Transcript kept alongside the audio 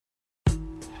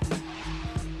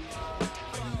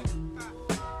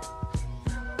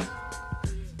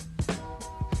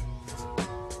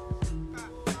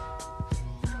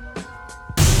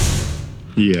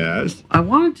Yes. I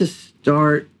wanted to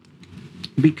start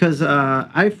because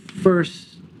I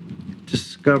first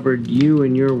discovered you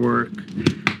and your work.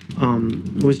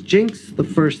 Was Jinx the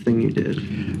first thing you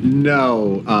did?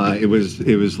 No, it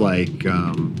was like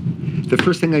the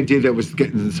first thing I did that was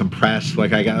getting some press. I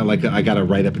got to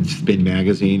write up in Spin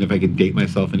magazine if I could date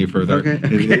myself any further. Okay.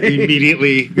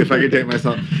 Immediately, if I could date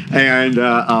myself, and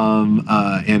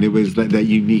it was that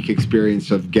unique experience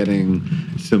of getting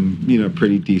some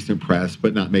pretty decent press,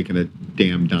 but not making a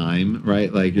damn dime,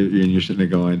 right? Like you're sitting there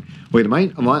going, wait, am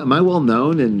I well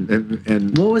known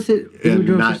and what was it you were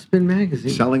doing for Spin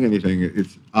magazine? Selling anything?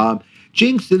 It's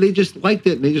Jinx, they just liked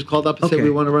it, and they just called up and said, we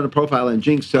want to run a profile on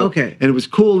Jinx. So, and it was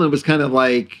cool, and it was kind of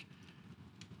like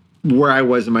where I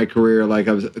was in my career, like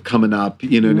I was coming up,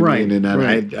 you know what I mean?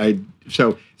 And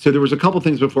so there was a couple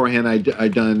things beforehand.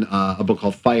 I'd done a book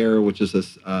called Fire, which is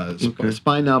a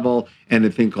spy novel, and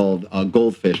a thing called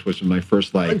Goldfish, which was my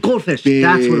first Goldfish, big,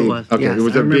 that's what it was. Okay, yes, it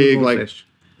was a big Goldfish.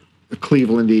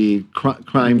 Cleveland-y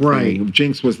crime thing.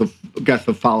 Jinx was the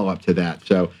follow-up to that.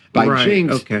 So by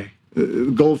Jinx,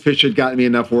 Goldfish had gotten me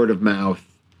enough word of mouth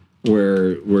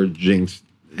where Jinx.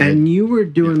 And you were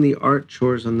doing the art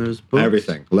chores on those books?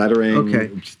 Everything.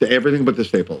 Lettering, everything but the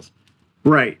staples.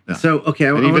 Right. Yeah. So,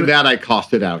 and even that I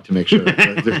costed out to make sure.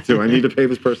 Do I need to pay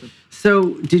this person?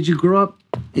 So, did you grow up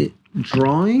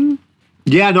drawing?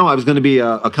 Yeah, no, I was going to be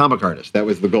a comic artist. That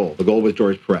was the goal. The goal was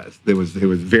George Perez. It was a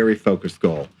very focused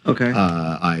goal. Okay.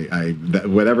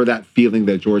 Whatever that feeling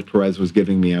that George Perez was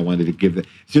giving me, I wanted to give it.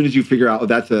 As soon as you figure out,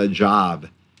 that's a job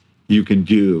you can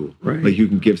do. Right. Like you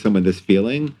can give someone this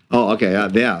feeling. Oh, okay,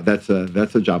 yeah, that's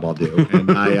a job I'll do. And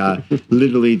I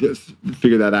literally just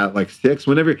figured that out like 6.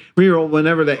 Whenever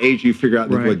the age you figure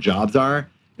out what jobs are.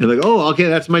 And like, oh, okay,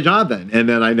 that's my job then. And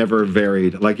then I never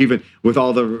varied. Like even with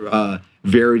all the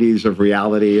verities of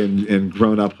reality and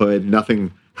grown-uphood,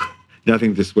 nothing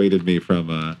dissuaded me from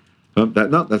that.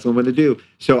 No, that's what I'm going to do.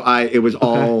 So it was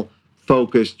all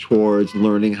focused towards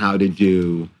learning how to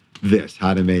do this,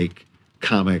 how to make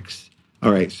comics.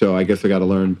 All right, so I guess I got to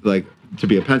learn, like, to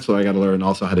be a penciler, I got to learn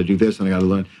also how to do this, and I got to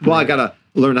learn. Well, I got to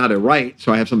learn how to write,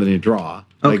 so I have something to draw.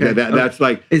 Okay. Like that's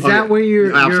like. Is that where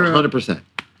you're? 100%.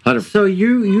 100%. So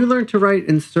you learned to write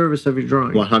in service of your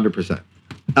drawing. 100%.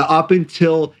 Up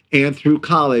until and through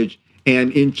college,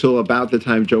 and until about the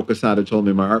time Joe Quesada told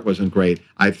me my art wasn't great,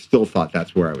 I still thought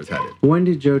that's where I was headed. When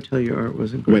did Joe tell you art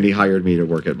wasn't great? When he hired me to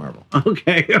work at Marvel.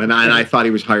 Okay. And I thought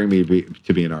he was hiring me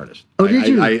to be an artist. Oh, did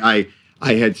you?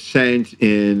 I had sent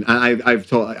in. I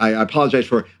apologize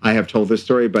for. I have told this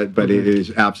story, but it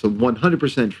is absolutely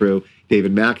 100% true.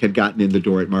 David Mack had gotten in the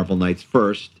door at Marvel Knights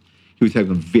first. He was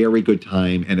having a very good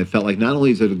time, and it felt like not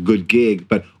only is it a good gig,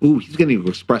 but he's getting to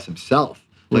express himself.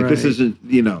 Like this isn't,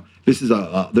 this is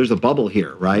there's a bubble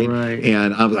here, right?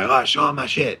 And I was like, oh, show him my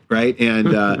shit, right? And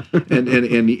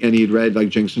and he'd read like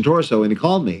Jinx and Torso, and he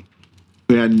called me,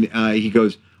 and he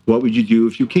goes, what would you do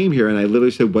if you came here? And I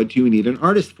literally said, what do you need an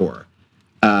artist for?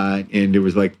 And there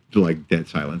was like dead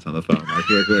silence on the phone,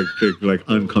 like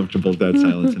uncomfortable dead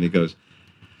silence, and he goes,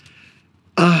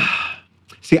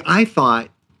 see, I thought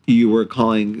you were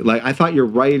calling, like, I thought your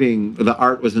writing, the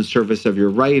art was in service of your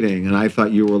writing, and I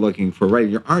thought you were looking for writing.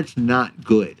 Your art's not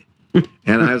good.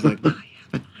 And I was like, I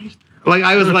have a nice. Like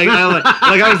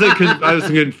I was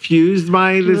confused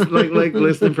by this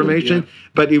this information,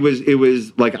 but it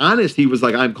was like honest. He was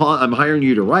like, I'm hiring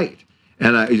you to write,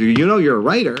 and you're a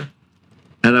writer,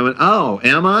 and I went, oh,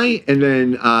 am I? And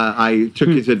then I took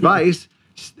his advice,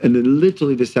 and then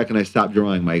literally the second I stopped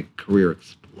drawing, my career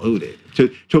exploded to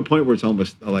a point where it's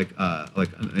almost like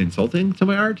insulting to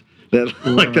my art. That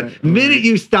the minute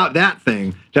you stop that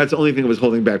thing, that's the only thing that was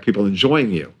holding back people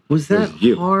enjoying you. Was that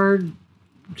hard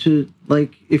to,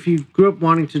 like, if you grew up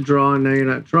wanting to draw and now you're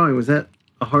not drawing, was that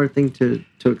a hard thing to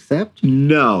accept?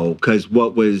 No, because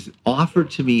what was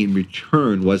offered to me in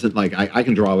return wasn't like I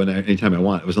can draw anytime I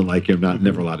want. It wasn't like you're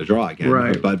never allowed to draw again.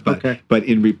 Right. But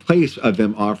in replace of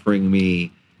them offering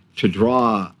me to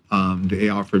draw, they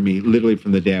offered me literally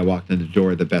from the day I walked in the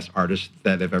door the best artists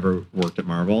that have ever worked at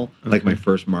Marvel. Okay. Like my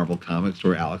first Marvel comics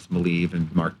were Alex Maleev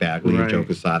and Mark Bagley and Joe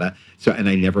Quesada. So and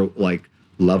I never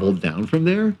leveled down from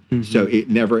there. Mm-hmm. So it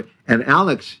never. And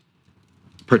Alex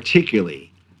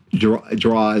particularly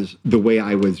draws the way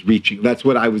I was reaching. That's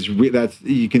what I was.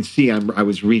 You can see I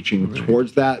was reaching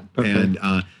towards that. Okay.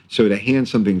 And so to hand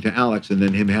something to Alex and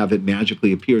then him have it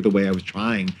magically appear the way I was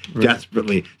trying,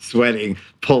 desperately sweating,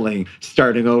 pulling,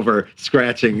 starting over,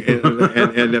 scratching, and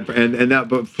that.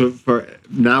 But for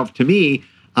now, to me,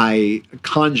 I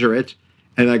conjure it.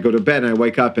 And I go to bed and I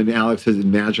wake up and Alex has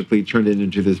magically turned it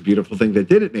into this beautiful thing that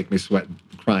didn't make me sweat,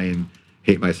 cry, and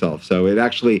hate myself. So it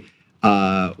actually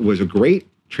was a great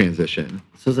transition.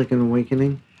 So it's like an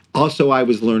awakening. Also, I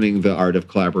was learning the art of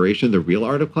collaboration, the real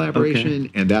art of collaboration,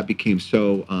 and that became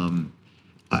so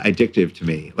addictive to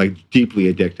me, like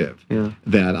deeply addictive,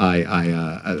 that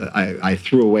I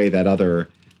threw away that other,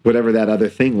 whatever that other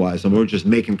thing was, and we're just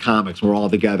making comics. We're all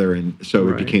together, and so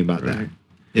it became about that.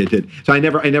 It did. So I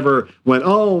never went,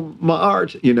 oh, my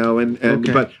art,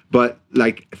 but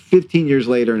like 15 years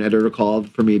later, an editor called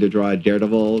for me to draw a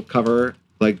Daredevil cover,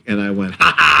 and I went,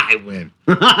 ha ha, I win.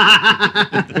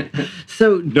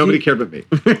 So nobody cared but me.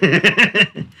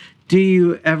 Do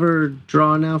you ever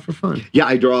draw now for fun? Yeah,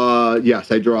 I draw.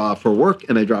 Yes, I draw for work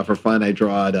and I draw for fun. I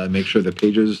draw to make sure the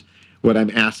pages, what I'm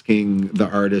asking the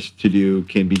artist to do,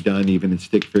 can be done even in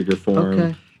stick figure form.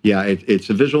 Okay. Yeah, it's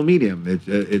a visual medium.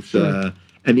 It's sure.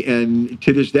 And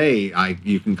to this day,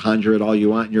 you can conjure it all you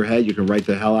want in your head. You can write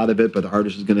the hell out of it, but the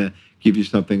artist is going to give you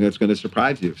something that's going to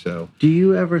surprise you. So, do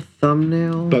you ever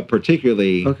thumbnail? But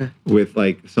particularly with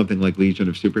something like Legion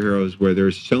of Superheroes, where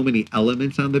there's so many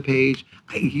elements on the page,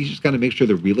 you just got to make sure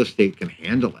the real estate can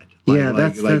handle it.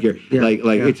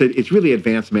 It's really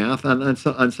advanced math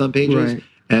on some pages, right.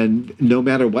 And no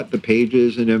matter what the page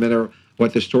is, and no matter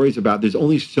what the story's about, there's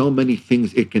only so many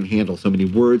things it can handle, so many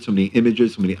words, so many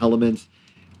images, so many elements.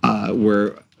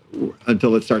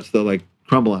 Until it starts to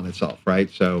crumble on itself, right?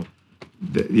 So,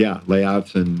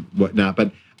 layouts and whatnot.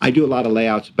 But I do a lot of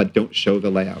layouts, but don't show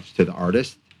the layouts to the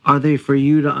artist. Are they for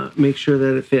you to make sure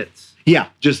that it fits? Yeah,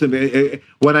 just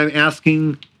what I'm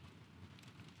asking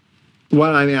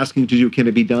to do, can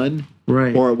it be done?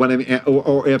 Right. Or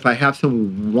or if I have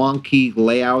some wonky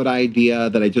layout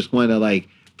idea that I just want to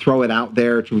throw it out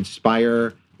there to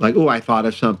inspire, I thought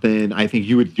of something I think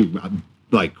you would do.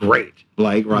 Great,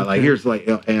 here's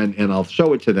and I'll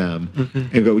show it to them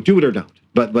and go, do it or don't.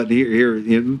 But here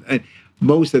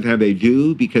most of the time they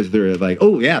do, because they're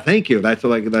oh yeah, thank you. That's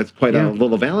quite a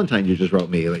little Valentine you just wrote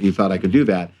me. You thought I could do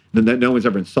that. Then no one's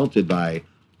ever insulted by.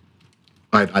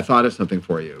 I thought of something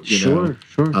for you. Sure.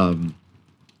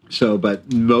 So,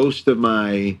 but most of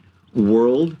my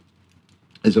world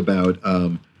is about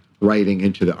writing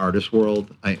into the artist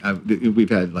world. We've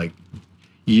had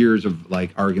years of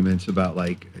arguments about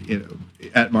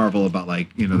at Marvel about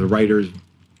the writers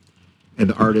and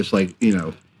the artists who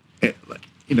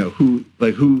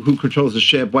controls the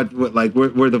ship, what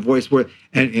where the voice were,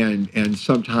 and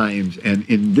sometimes, and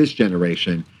in this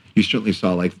generation you certainly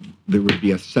saw there would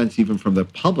be a sense even from the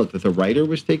public that the writer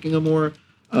was taking a more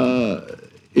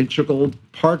integral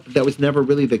part. That was never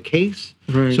really the case.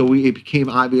 Right. So it became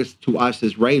obvious to us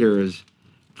as writers,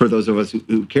 for those of us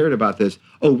who cared about this,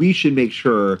 we should make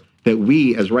sure that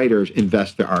we as writers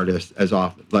invest the artists as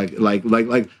often,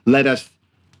 let us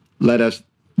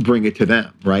bring it to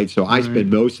them, right? So I spend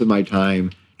most of my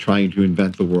time trying to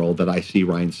invent the world that I see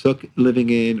Ryan Sook living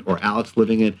in or Alex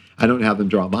living in. I don't have them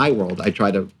draw my world. I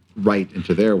try to write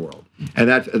into their world, and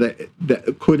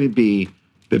that couldn't be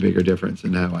the bigger difference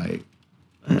in how I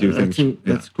do things.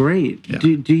 That's great. Yeah.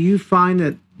 Do you find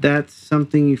that that's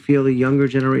something you feel the younger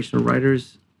generation of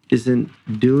writers isn't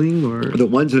doing? Or the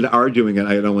ones that are doing it,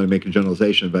 I don't want to make a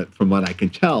generalization, but from what I can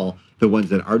tell, the ones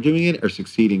that are doing it are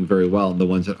succeeding very well, and the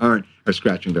ones that aren't are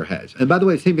scratching their heads. And by the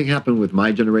way, the same thing happened with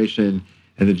my generation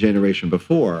and the generation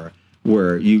before,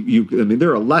 where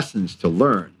there are lessons to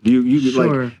learn.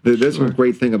 Sure. There's one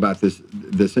great thing about this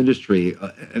industry,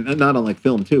 and not unlike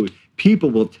film too.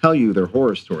 People will tell you their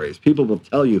horror stories. People will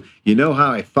tell you,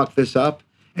 how I fucked this up,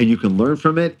 and you can learn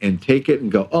from it and take it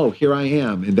and go, oh, here I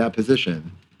am in that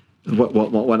position.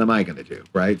 What am I going to do,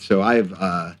 right? So I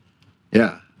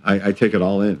take it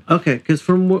all in. Okay, because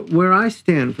from where I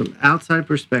stand, from outside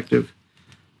perspective,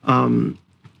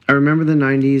 I remember the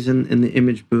 90s and the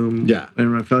image boom. Yeah.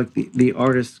 And I felt like the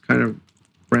artists kind of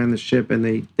ran the ship, and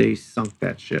they sunk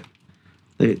that ship.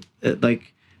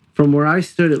 From where I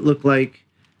stood, it looked like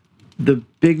the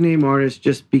big name artists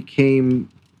just became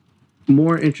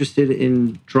more interested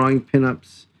in drawing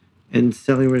pinups and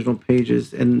selling original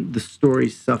pages, and the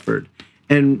stories suffered.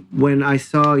 And when I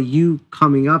saw you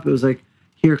coming up, it was like,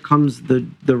 here comes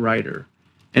the writer.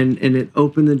 And it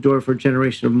opened the door for a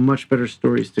generation of much better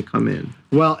stories to come in.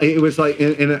 Well, it was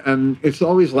and it's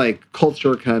always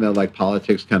culture kind of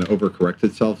politics kind of overcorrects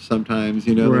itself sometimes,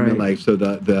 Right. I mean, so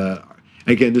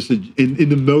again, this is in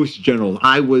the most general.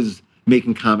 I was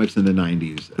making comics in the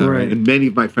 90s. Right. And many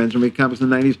of my friends were making comics in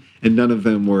the 90s, and none of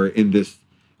them were in this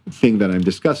thing that I'm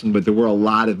discussing, but there were a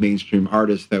lot of mainstream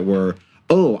artists that were,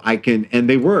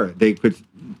 they could,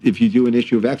 if you do an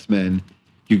issue of X-Men,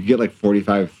 you could get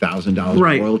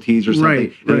 $45,000 royalties or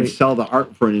something, and sell the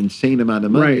art for an insane amount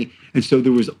of money. Right. And so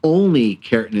there was only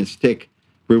carrot and stick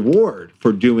reward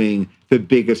for doing the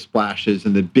biggest splashes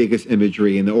and the biggest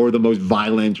imagery or the most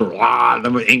violent or the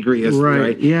most angriest,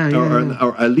 right? Yeah,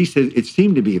 Or at least it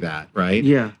seemed to be that, right?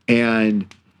 Yeah.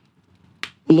 And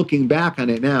looking back on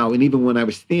it now, and even when I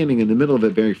was standing in the middle of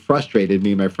it, very frustrated,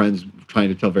 me and my friends trying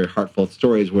to tell very heartfelt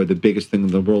stories where the biggest thing in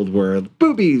the world were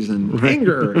boobies and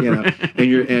anger,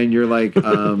 and you're like,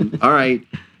 all right,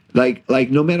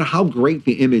 like no matter how great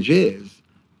the image is,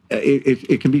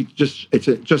 it can be just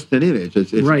just an image. It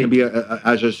can be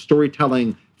as a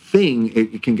storytelling thing.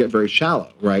 It can get very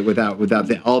shallow, right? Without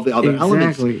all the other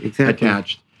elements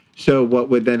attached. So what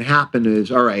would then happen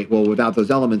is, all right, well, without those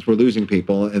elements, we're losing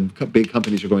people, and big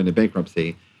companies are going into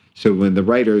bankruptcy. So when the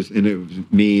writers, and it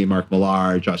was me, Mark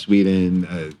Millar, Joss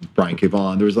Whedon, Brian K.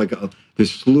 Vaughan, there was like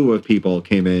this slew of people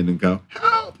came in and go,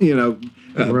 help,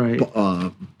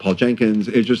 Paul Jenkins.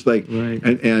 It's just like,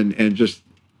 and just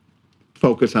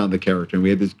focus on the character. And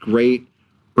we had this great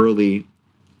early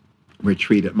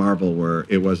retreat at Marvel where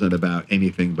it wasn't about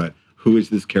anything but who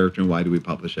is this character and why do we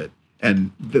publish it?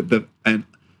 And and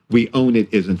we own it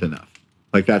isn't enough.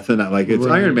 Like that's enough. Like it's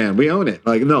Iron Man. We own it.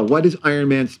 Like no, what is Iron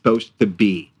Man supposed to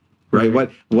be? Right?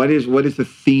 What is the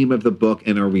theme of the book,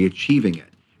 and are we achieving it?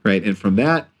 Right? And from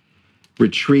that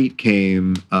retreat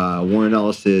came Warren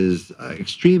Ellis's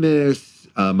Extremists,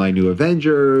 My New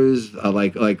Avengers,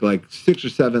 like 6 or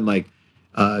 7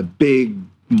 big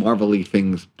Marvel-y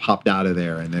things popped out of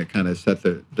there, and it kind of set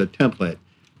the template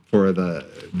for the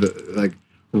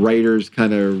writers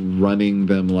kind of running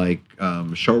them like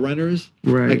showrunners.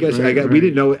 Right. I guess we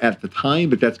didn't know at the time,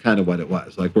 but that's kind of what it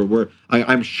was. Like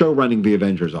I'm show running the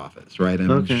Avengers office, right?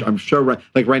 I'm show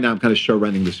like right now I'm kind of show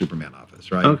running the Superman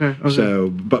office, right? Okay. So,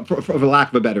 but for lack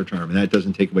of a better term, and that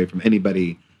doesn't take away from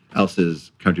anybody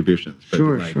else's contributions. But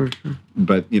sure.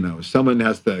 But someone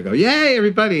has to go, yay,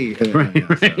 everybody!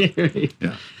 Right.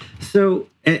 So,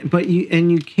 but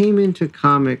you came into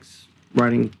comics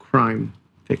writing crime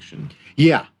fiction.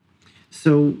 Yeah.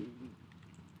 So,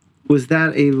 was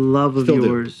that a love of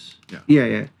yours?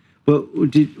 Yeah. But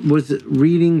was it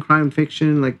reading crime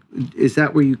fiction? Like, is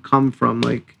that where you come from?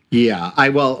 Like, yeah. I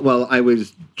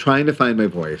was trying to find my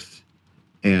voice,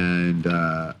 and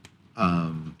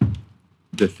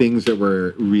the things that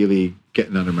were really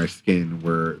getting under my skin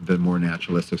were the more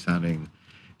naturalistic sounding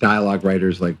dialogue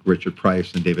writers like Richard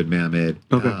Price and David Mamet.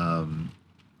 Okay.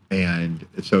 And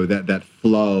so that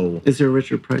flow. Is there a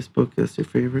Richard Price book that's your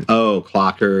favorite? Oh,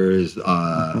 Clockers,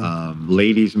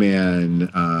 Ladies' Man.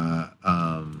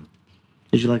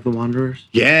 Did you like The Wanderers?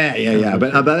 Yeah.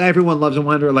 But everyone loves The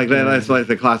Wanderer. Like that's like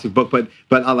the classic book. But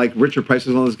I like Richard Price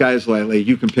is one of those guys. Like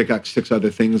you can pick up 6 other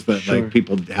things that like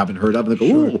people haven't heard of, and they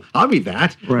go, "Ooh, I'll read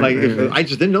that." I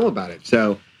just didn't know about it.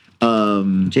 So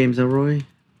James Elroy.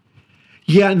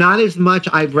 Yeah, not as much.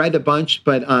 I've read a bunch,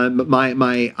 but I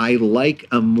like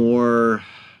a more.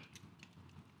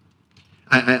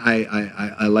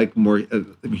 I like more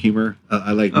humor.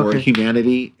 I like more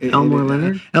humanity. Elmore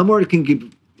Leonard. Elmore can give.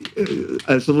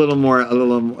 It's a little more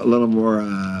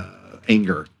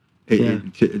anger.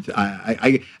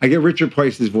 I get Richard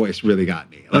Price's voice really got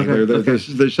me. Like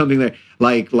there's something there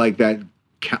like that.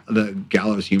 The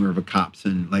gallows humor of a cops,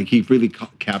 and like he really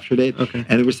captured it. Okay.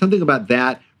 And there was something about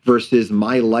that versus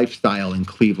my lifestyle in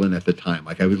Cleveland at the time.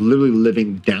 Like I was literally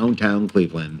living downtown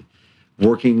Cleveland,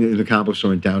 working in the comic book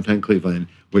store in downtown Cleveland,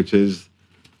 which is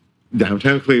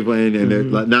downtown Cleveland.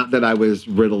 And not that I was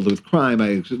riddled with crime.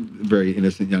 I was a very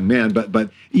innocent young man,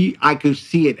 but I could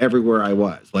see it everywhere I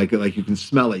was. Like you can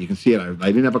smell it, you can see it. I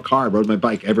didn't have a car, I rode my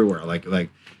bike everywhere.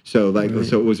 So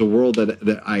it was a world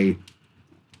that I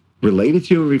related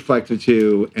to and reflected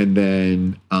to, and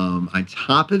then on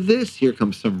top of this, here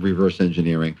comes some reverse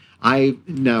engineering. I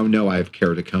now know I have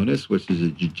keratoconus, which is a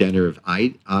degenerative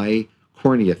eye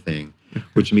cornea thing,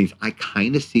 which means I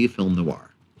kind of see a film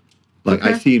noir. Like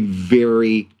I see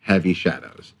very heavy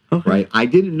shadows. Right? I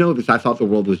didn't know this. I thought the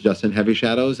world was just in heavy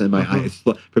shadows, and my eyes.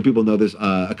 For people know this,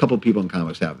 a couple of people in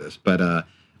comics have this, but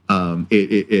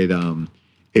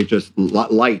it just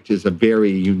light is a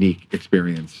very unique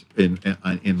experience in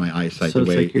my eyesight. So the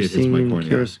way like you're it is my cornea.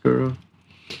 Chiaroscuro?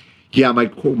 Yeah, my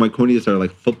corneas are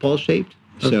like football shaped.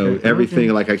 So everything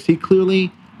like I see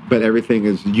clearly, but everything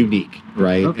is unique,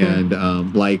 right? Okay.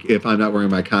 And like if I'm not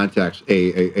wearing my contacts,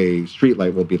 a street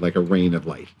light will be like a rain of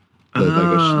light.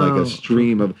 Like a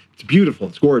stream of. It's beautiful.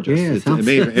 It's gorgeous. Yeah, it's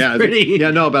amazing. Yeah, pretty.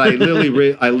 Yeah. No, but I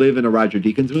literally I live in a Roger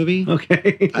Deakins movie.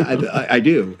 Okay. I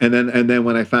do. And then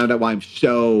when I found out why I'm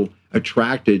so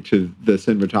attracted to the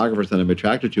cinematographers that I'm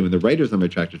attracted to and the writers I'm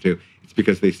attracted to, it's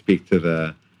because they speak to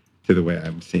the way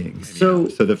I'm seeing. So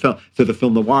the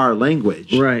film noir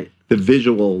language, right? The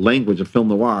visual language of film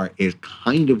noir is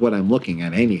kind of what I'm looking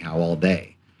at anyhow all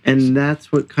day. And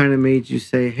that's what kind of made you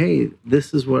say, hey,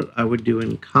 this is what I would do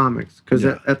in comics. Because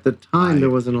at the time, there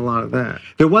wasn't a lot of that.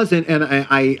 There wasn't, and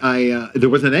there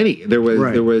wasn't any. There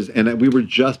was, and we were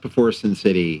just before Sin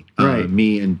City,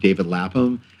 me and David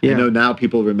Lapham. Yeah. I know now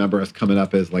people remember us coming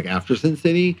up as like after Sin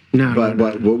City,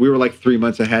 but we were like 3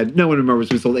 months ahead. No one remembers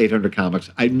we sold 800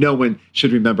 comics. No one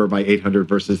should remember my 800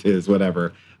 versus his,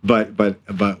 whatever. But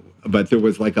there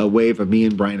was like a wave of me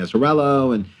and Brian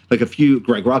Azzarello and like a few,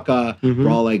 Greg Rucka, we're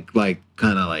all like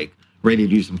kind of like ready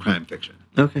to do some crime fiction.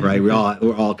 Okay. Right? Okay.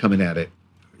 We're all coming at it,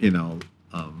 you know.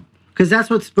 Because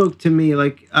that's what spoke to me.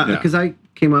 Like, because I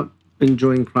came up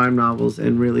enjoying crime novels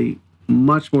and really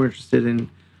much more interested in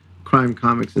crime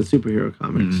comics and superhero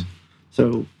comics. Mm-hmm.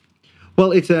 So,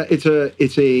 well, it's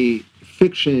a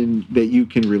fiction that you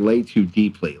can relate to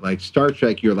deeply. Like Star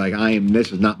Trek, you're like,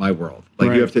 this is not my world.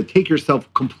 Like you have to take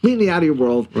yourself completely out of your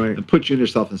world and put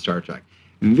yourself in Star Trek.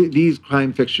 And these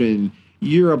crime fiction,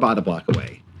 you're about a block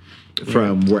away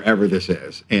from wherever this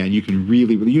is. And you can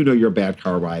really, your bad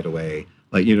car ride away,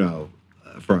 like,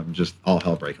 from just all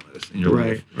hell breaking loose in your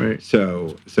life. Right.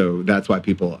 So that's why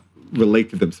people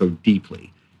relate to them so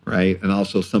deeply. Right. And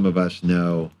also some of us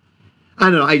know,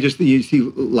 I don't know, you see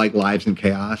like Lives in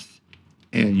Chaos.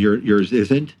 And yours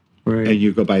isn't, and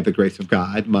you go by the grace of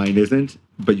God. Mine isn't,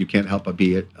 but you can't help but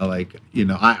be it. Like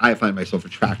I find myself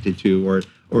attracted to,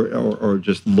 or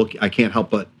just look. I can't help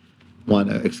but want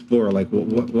to explore, like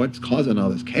what's causing all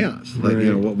this chaos. Like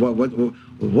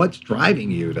what's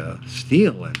driving you to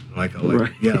steal and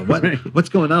what's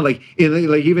going on? Like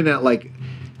even at like.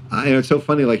 It's so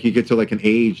funny, like, you get to, like, an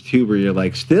age, too, where you're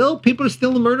like, people are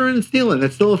still murdering and stealing.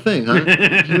 That's still a thing, huh?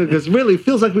 Because really, it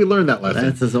feels like we learned that lesson.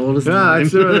 That's as old as time.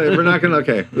 We're not going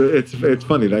to, it's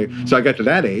funny. So I got to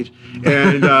that age.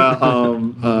 And,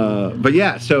 but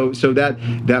yeah, so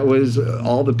that was,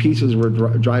 all the pieces were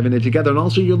driving it together. And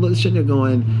also you're listening and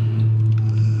going,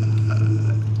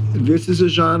 this is a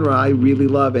genre I really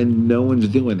love, and no one's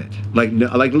doing it. Like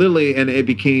literally, and it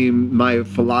became my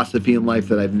philosophy in life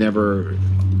that I've never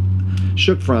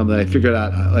shook from, that I figured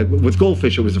out, like with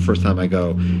Goldfish, it was the first time I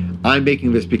go, I'm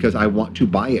making this because I want to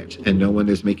buy it, and no one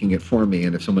is making it for me.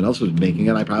 And if someone else was making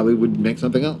it, I probably would make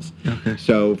something else. Okay.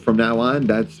 So from now on,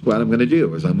 that's what I'm going to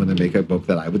do, is I'm going to make a book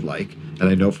that I would like, and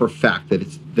I know for a fact that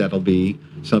that'll be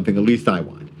something at least I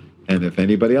want. And if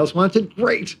anybody else wants it,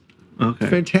 great. Okay.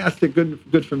 Fantastic.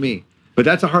 Good for me. But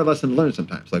that's a hard lesson to learn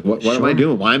sometimes. Like, what am I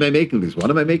doing? Why am I making these? What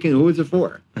am I making? Who is it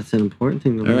for? That's an important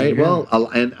thing to learn. All right. Well,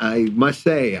 and I must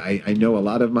say, I know a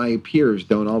lot of my peers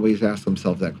don't always ask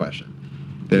themselves that question.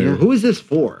 Who is this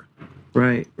for?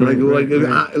 Right. And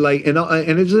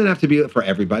it doesn't have to be for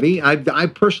everybody. I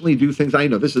personally do things I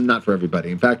know this is not for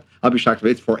everybody. In fact, I'll be shocked if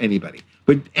it's for anybody.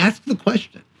 But ask the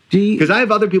question. Because I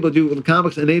have other people do the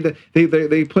comics, and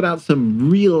they put out some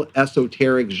real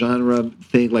esoteric genre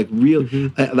thing, like real,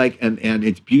 and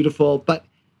it's beautiful. But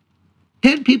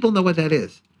 10 people know what that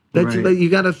is. That's you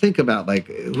got to think about, like,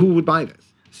 who would buy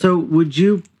this. So would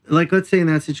you, like, let's say in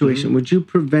that situation, would you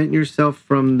prevent yourself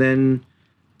from then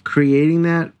creating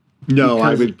that? No,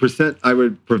 I would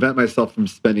prevent myself from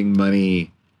spending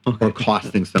money or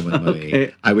costing someone money.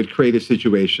 Okay. I would create a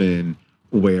situation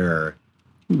where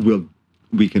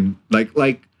we can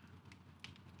like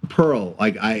Pearl.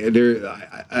 Like I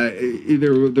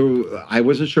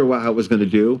wasn't sure what I was going to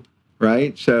do,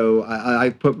 right? So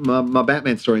I put my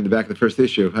Batman story in the back of the first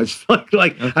issue. I was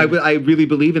okay. I really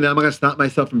believe in it. I'm not going to stop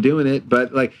myself from doing it,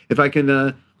 but like if I can,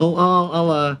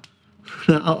 I'll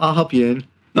help you in,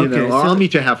 you know, or I'll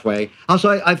meet you halfway.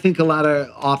 Also, I think a lot of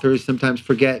authors sometimes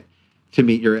forget to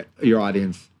meet your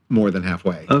audience more than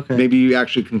halfway. Okay, maybe you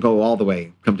actually can go all the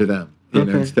way, come to them. You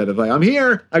know, instead of like, I'm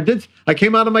here, I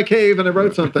came out of my cave and I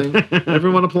wrote something.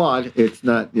 Everyone applaud. It's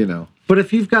not, you know. But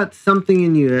if you've got something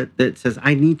in you that says,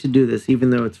 I need to do this, even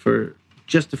though it's for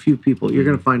just a few people, you're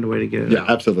going to find a way to get it. Yeah,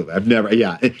 absolutely. I've never,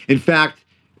 In fact,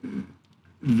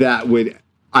 I would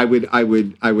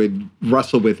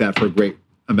wrestle with that for a great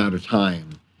amount of time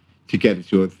to get it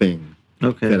to a thing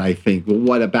that I think, well,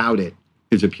 what about it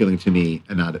is appealing to me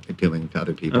and not appealing to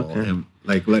other people? Okay. And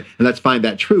let's find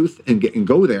that truth and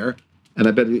go there. And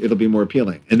I bet it'll be more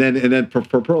appealing. And then for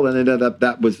Pearl, and ended up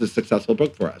that was a successful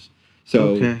book for us.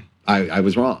 So I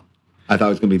was wrong. I thought it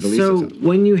was going to be the least successful. So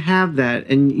when you have that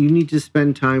and you need to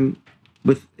spend time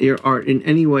with your art in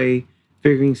any way,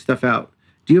 figuring stuff out,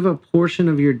 do you have a portion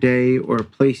of your day or a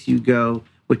place you go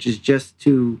which is just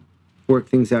to work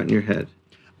things out in your head?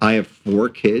 I have 4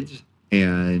 kids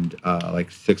and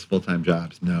like 6 full-time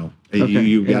jobs. No,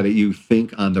 you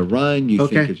think on the run. You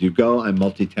think as you go. I'm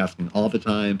multitasking all the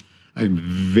time. I'm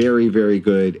very, very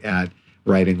good at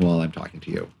writing while I'm talking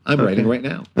to you. I'm writing right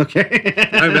now. Okay.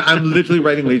 I'm literally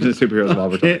writing Legion of Superheroes while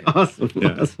we're talking. Awesome.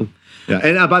 Yeah. Awesome. Yeah,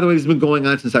 and by the way, this has been going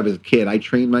on since I was a kid. I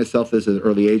trained myself this at an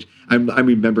early age. I'm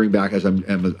remembering back as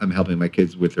I'm helping my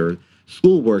kids with their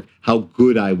schoolwork how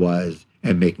good I was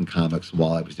at making comics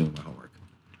while I was doing my homework.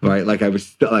 Right, like I was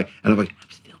still like, and I'm like, I'm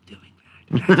still doing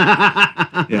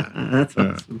that. Yeah, that's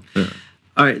awesome.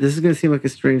 All right, this is going to seem like a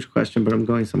strange question, but I'm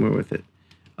going somewhere with it.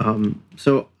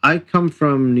 So I come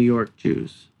from New York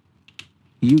Jews.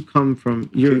 You're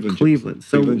Cleveland.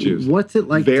 So Cleveland Jews. What's it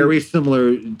like? Very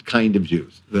similar kind of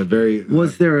Jews.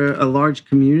 Was there a large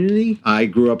community? I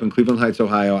grew up in Cleveland Heights,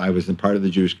 Ohio. I was in part of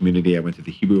the Jewish community. I went to the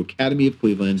Hebrew Academy of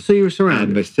Cleveland. So you were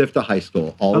surrounded. And Mesivta High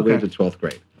School, all the way to 12th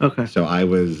grade. Okay. So I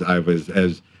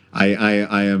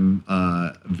am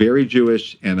very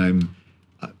Jewish, and I'm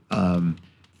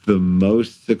the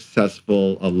most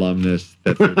successful alumnus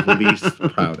that they're least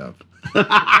proud of.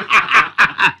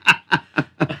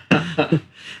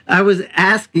 I was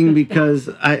asking because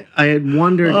I had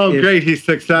wondered. Oh, great! He's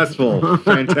successful.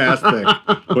 Fantastic.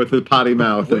 With the potty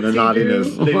mouth and the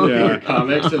naughtiness. They look at your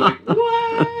comics and like,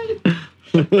 what?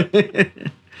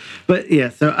 But yeah,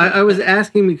 so I was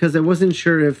asking because I wasn't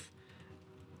sure if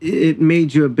it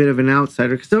made you a bit of an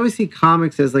outsider, because I always see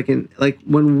comics as like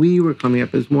when we were coming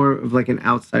up, it was more of like an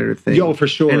outsider thing. Yo, for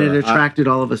sure. And it attracted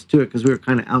all of us to it because we were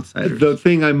kind of outsiders. The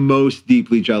thing I'm most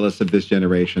deeply jealous of this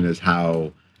generation is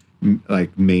how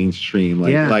like mainstream,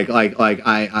 it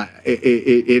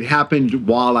happened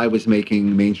while I was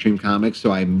making mainstream comics,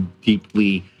 so I'm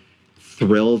deeply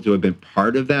thrilled to have been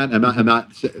part of that. I'm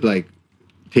not like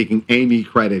taking any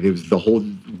credit. It was the whole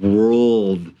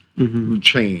world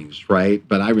changed, right?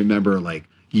 But I remember like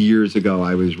years ago,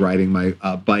 I was riding my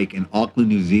bike in Auckland,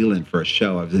 New Zealand for a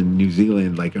show. I was in New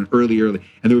Zealand like an early, and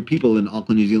there were people in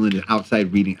Auckland, New Zealand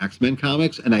outside reading X-Men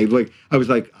comics, and I was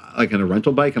like on a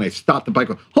rental bike, and I stopped the bike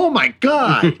going, oh my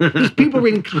God, there's people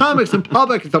reading comics in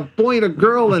public. It's a boy and a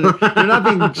girl, and they're not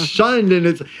being shunned, and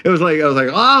I was like,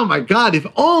 oh my God, if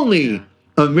only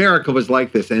America was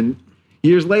like this. And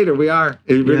years later, we are.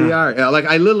 It really are. Like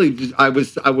I literally, I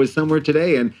was somewhere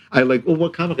today, and I like, well,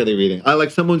 what comic are they reading? I like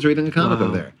someone's reading a comic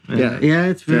over there. Yeah,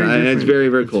 it's very. And it's very,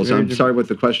 very cool. So I'm sorry what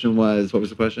the question was. What was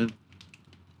the question?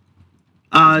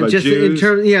 Just Jews? In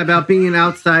terms, about being an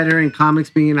outsider and comics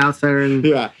being an outsider. And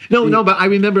but I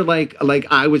remember like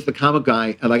I was the comic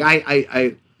guy. Like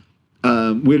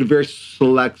we had a very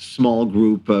select, small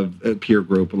group of peer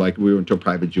group. Like we went to a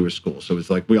private Jewish school, so it was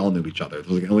like we all knew each other.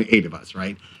 There was like only 8 of us,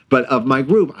 right? But of my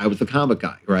group, I was the comic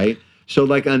guy, right? So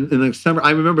like in the summer,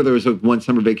 I remember there was one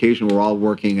summer vacation where we're all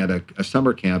working at a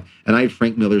summer camp, and I had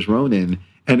Frank Miller's Ronin,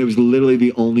 and it was literally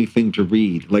the only thing to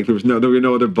read. Like there were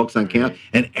no other books on camp,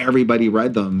 and everybody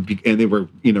read them, and they were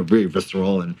very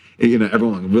visceral, and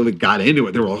everyone really got into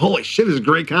it. They were like, holy shit, this is a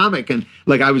great comic, and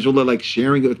like I was really like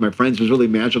sharing it with my friends. It was really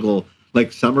magical.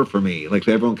 Like summer for me, like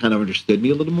everyone kind of understood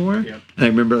me a little more. Yeah. And I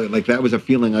remember like that was a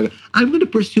feeling. I'm going to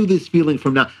pursue this feeling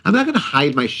from now. I'm not going to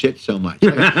hide my shit so much.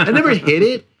 Like, I never hid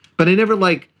it, but I never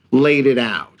like laid it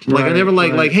out. Like I never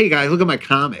like, hey guys, look at my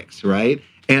comics, right?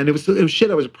 And it was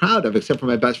shit I was proud of, except for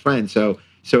my best friend. So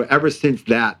ever since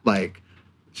that like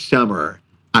summer,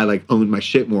 I like owned my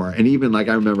shit more. And even like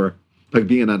I remember like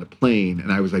being on a plane,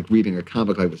 and I was like reading a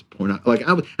comic like was porn. Like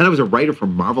I was a writer for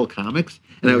Marvel Comics,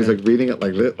 and I was like reading it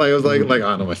like this. Like I was like I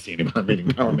don't know what's seen him. I'm reading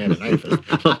Power Man and Isis.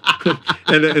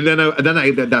 and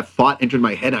then that thought entered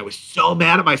my head. I was so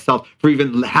mad at myself for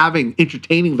even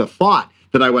entertaining the thought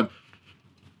that I went.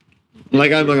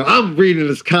 Like I'm reading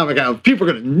this comic out. People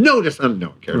are gonna notice. I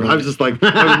don't care. Right. I was just like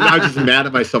I was just mad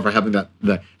at myself for having that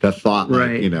thought.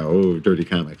 Like dirty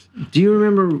comics. Do you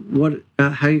remember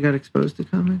how you got exposed to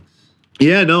comics?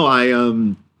 Yeah, no, I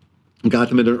got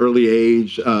them at an early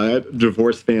age. I had a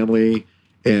divorced family,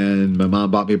 and my mom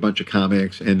bought me a bunch of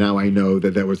comics, and now I know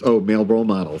that was male role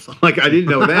models. Like I didn't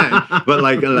know then, but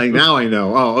like now I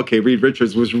know. Oh, okay, Reed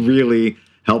Richards was really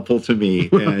helpful to me,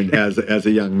 and as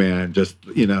a young man, just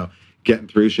getting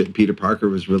through shit. And Peter Parker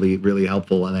was really, really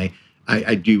helpful, and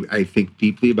I think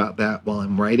deeply about that while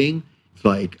I'm writing. It's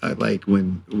like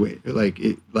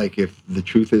if the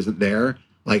truth isn't there.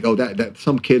 Like that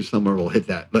some kid somewhere will hit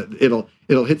that, but it'll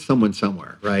hit someone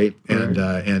somewhere, right?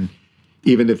 And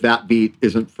even if that beat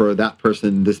isn't for that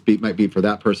person, this beat might be for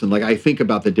that person. Like I think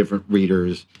about the different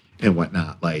readers and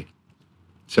whatnot. Like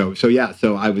so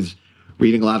I was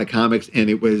reading a lot of comics, and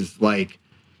it was like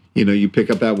you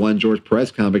pick up that one George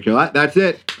Perez comic, you're like, that's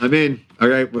it, I'm in. All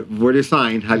right, where do you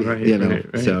sign? How do you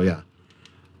Right. So yeah.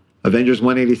 Avengers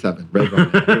 187. Red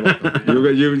Rum.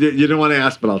 You didn't want to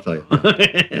ask, but I'll tell you.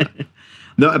 Yeah.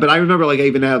 No, but I remember like I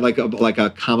even had like a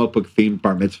comic book themed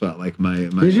bar mitzvah. Like my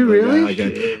Did you really?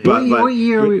 What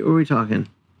year were we talking?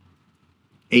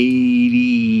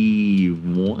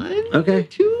 81. Okay.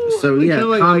 Two. So like, yeah,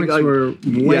 comics were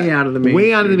way out of the mainstream.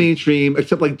 Way out of the mainstream,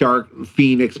 except like Dark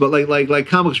Phoenix. But like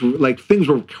comics, like things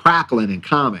were crackling in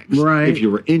comics, right? If you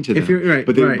were into them, if you're right,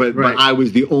 but I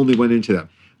was the only one into them.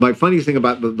 My funniest thing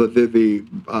about the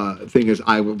thing is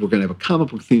we're going to have a comic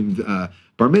book themed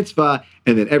bar mitzvah,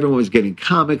 and then everyone was getting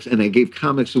comics, and I gave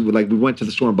comics. Like we went to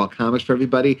the store and bought comics for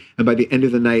everybody, and by the end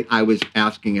of the night, I was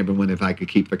asking everyone if I could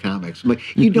keep the comics. I'm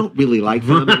like, you don't really like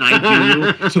them, and I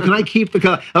do, so can I keep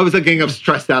the? I was like getting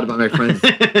stressed out about my friends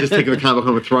just taking the comic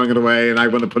home and throwing it away, and I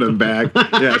want to put it in a bag.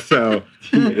 Yeah, so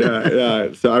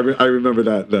so I remember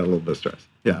that little bit of stress.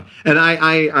 Yeah, and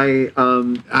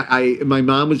my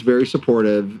mom was very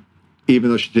supportive,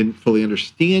 even though she didn't fully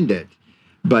understand it.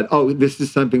 But this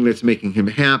is something that's making him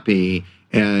happy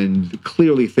and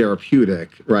clearly therapeutic,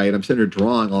 right? I'm sitting there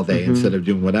drawing all day instead of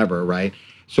doing whatever, right?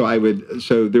 So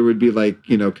there would be like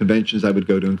conventions I would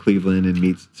go to in Cleveland and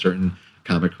meet certain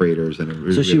comic creators,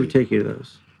 and so she would take you to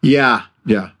those. Yeah,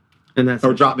 and that's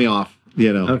or drop me off.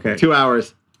 Okay, 2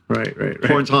 hours. Right.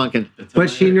 Horns honking. But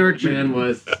she nurtured. Man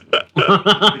was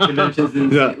the conventions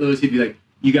in St. Louis. He'd be like,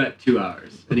 "You got 2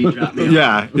 hours," and he'd drop me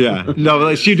off. Yeah. No,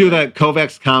 like she'd do that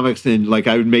Kovacs comics, and like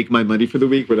I would make my money for the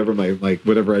week,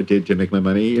 whatever I did to make my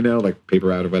money, like paper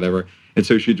route or whatever. And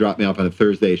so she'd drop me off on a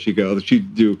Thursday. She'd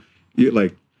do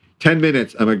like 10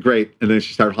 minutes. I'm like, great, and then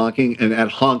she started honking, and at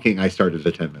honking I started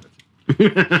the 10 minutes.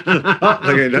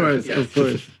 Of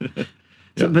course.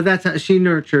 So, but that's how she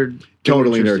nurtured.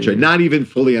 Totally nurtured. Not even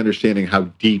fully understanding how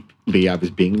deeply I was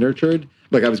being nurtured.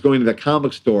 Like I was going to the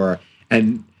comic store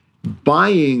and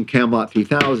buying Camelot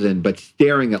 3000, but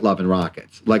staring at Love and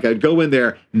Rockets. Like I'd go in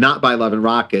there, not buy Love and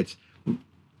Rockets,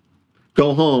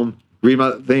 go home, read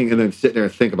my thing, and then sit there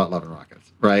and think about Love and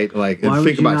Rockets, right? Like and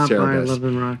think about Cerebus. Love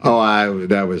and Rockets? Oh,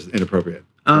 that was inappropriate.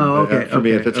 Oh, okay. For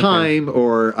me at the time,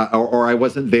 or I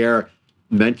wasn't there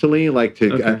mentally, like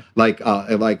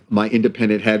my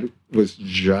independent head was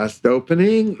just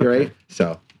opening, right?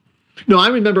 So, no, I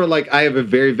remember like I have a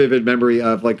very vivid memory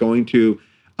of like going to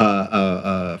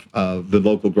the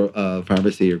local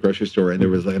pharmacy or grocery store, and there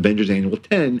was like Avengers Annual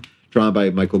 10 drawn by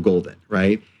Michael Golden,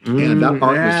 right? And that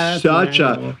art was such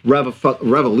a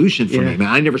revolution for me, man.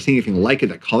 I never seen anything like it.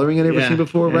 That coloring I never seen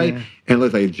before, right? And it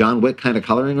looked like John Wick kind of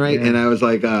coloring, right? And I was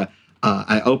like,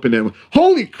 I opened it,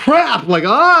 holy crap! Like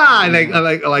and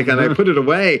I put it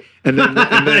away, and then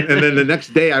the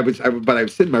next day I would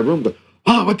sit in my room, go,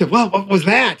 oh, what was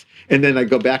that? And then I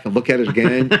go back and look at it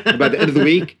again. And by the end of the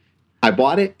week, I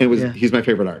bought it, and he's my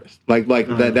favorite artist.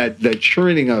 That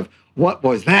churning of what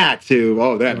was that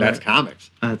to that's comics.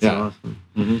 That's awesome.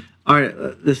 Mm-hmm. All right,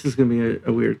 this is going to be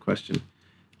a weird question.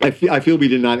 I feel we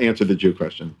did not answer the Jew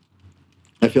question.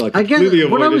 I feel like I guess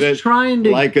what I was trying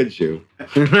to like a Jew.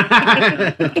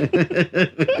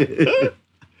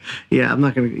 Yeah, I'm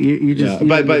not gonna. You just.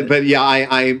 Yeah, but yeah,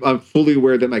 I'm fully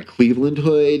aware that my Cleveland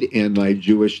hood and my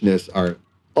Jewishness are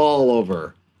all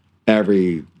over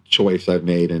every choice I've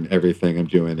made and everything I'm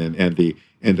doing, and the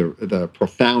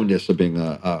profoundness of being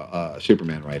a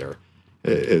Superman writer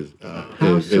is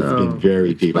been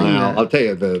very deep. I'll tell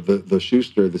you, the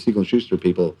Siegel and Schuster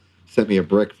people sent me a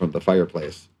brick from the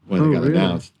fireplace when it got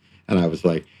announced, and I was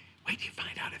like, wait till you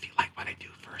find out if you like what I do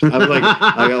first. I was like,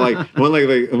 I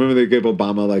remember they gave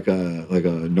Obama like a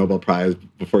Nobel Prize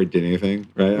before he did anything,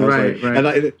 right? Right.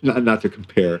 And not to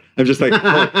compare, I'm just like,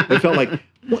 I felt like,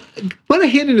 let a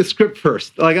hand in the script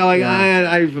first. But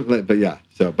the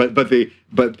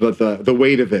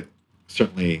weight of it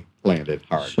certainly landed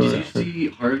hard. Sure. Did you see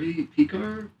Harvey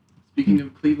Pekar? Speaking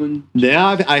of Cleveland.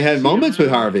 Yeah, I had moments with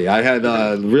Harvey. I had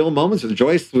real moments.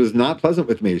 Joyce was not pleasant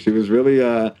with me. She was really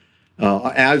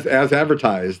as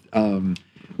advertised.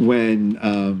 When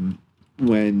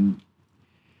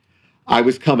I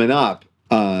was coming up,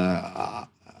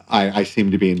 I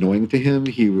seemed to be annoying to him.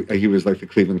 He was like the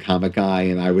Cleveland comic guy,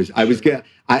 and I was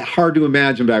hard to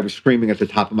imagine, but I was screaming at the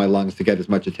top of my lungs to get as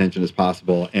much attention as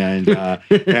possible. And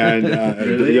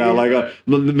really? Yeah, like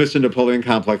the Mr. Napoleon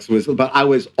complex was. But I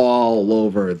was all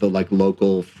over the like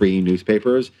local free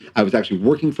newspapers. I was actually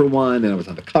working for one, and I was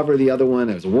on the cover of the other one.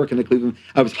 I was working at Cleveland.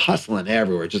 I was hustling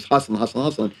everywhere, just hustling.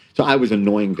 So I was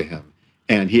annoying to him,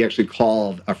 and he actually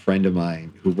called a friend of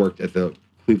mine who worked at the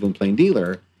Cleveland Plain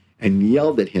Dealer and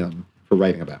yelled at him for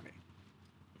writing about me.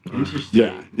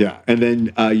 Interesting. Yeah. And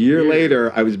then a year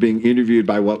later, I was being interviewed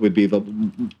by what would be the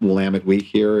Willamette Week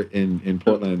here in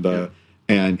Portland,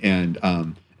 and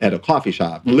at a coffee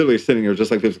shop, literally sitting there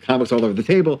just like there's comics all over the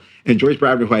table, and Joyce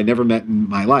Bradford, who I never met in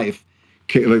my life,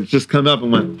 just come up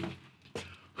and went,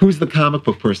 who's the comic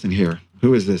book person here?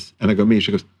 Who is this? And I go, me.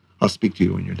 She goes, I'll speak to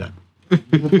you when you're done. and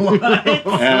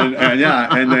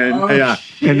yeah, and then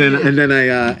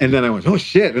and then I went, oh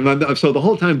shit! And then, so the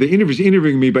whole time the interview's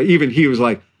interviewing me, but even he was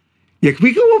like, yeah, can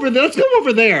we go over there? Let's go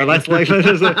over there. Let's like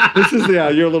this is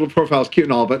your little profile's cute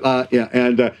and all, but yeah,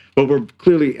 and but we're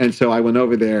clearly, and so I went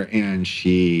over there, and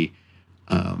she,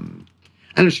 I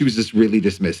don't know, she was just really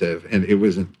dismissive, and it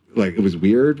wasn't like, it was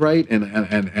weird, right? And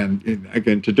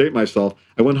again, to date myself,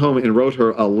 I went home and wrote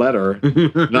her a letter,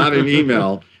 not an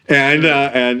email.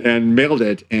 And mailed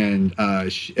it, and I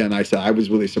said I was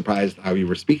really surprised how you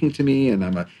were speaking to me, and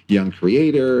I'm a young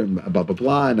creator, and blah blah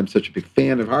blah, and I'm such a big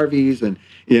fan of Harvey's, and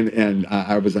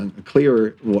I was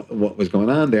unclear what was going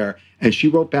on there, and she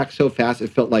wrote back so fast it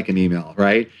felt like an email,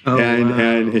 right? Oh, wow.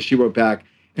 And she wrote back,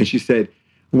 and she said,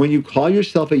 when you call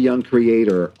yourself a young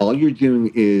creator, all you're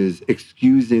doing is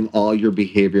excusing all your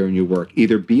behavior and your work.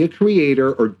 Either be a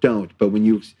creator or don't, but when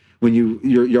you're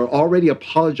already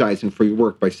apologizing for your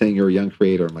work by saying you're a young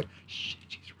creator. I'm like, shit,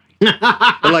 she's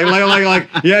right. like,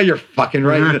 yeah, you're fucking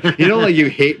right. You know, like you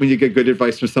hate when you get good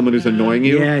advice from someone who's annoying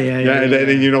you. Yeah. And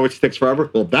then you know it sticks forever.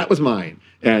 Well, that was mine.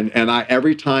 And I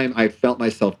every time I felt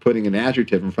myself putting an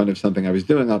adjective in front of something I was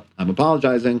doing, I'm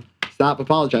apologizing. Stop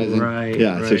apologizing. Right.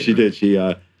 Yeah. So she did. She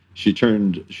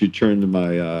turned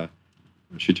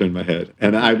my head.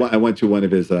 And I went to one of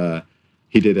his.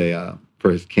 He did for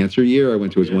his cancer year, I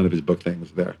went to one of his book things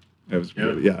there. It was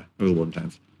really, it was a little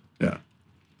intense. Yeah.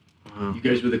 Wow. You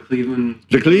guys were the Cleveland.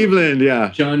 The Cleveland, yeah.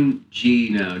 John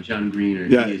Greener.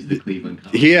 Yeah, He is the Cleveland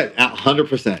comic. He had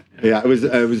 100%. Yeah, it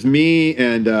was me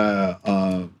and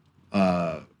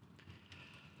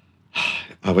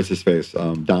what's his face?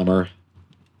 Dahmer.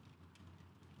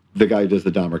 The guy who does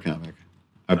the Dahmer comic.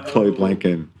 I'm totally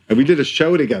blanking. And we did a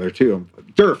show together too.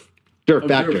 Durf.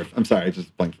 Durf. I'm sorry, I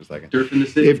just blanked for a second. Durf in the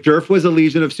City. If Durf was a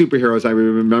Legion of Superheroes, I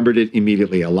remembered it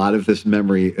immediately. A lot of this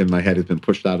memory in my head has been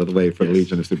pushed out of the way for the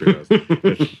Legion of Superheroes.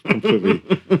 It's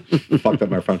completely fucked up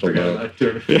my frontal lobe.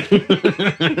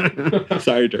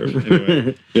 Sorry, Durf.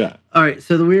 Anyway, yeah. All right.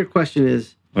 So the weird question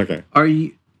is, okay, are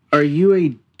you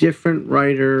a different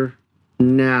writer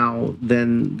now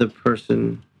than the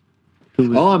person?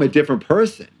 I'm a different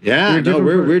person. Yeah, no,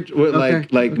 we're okay.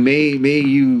 like may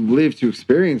you live to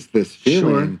experience this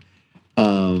feeling.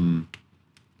 Sure.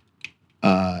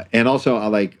 And also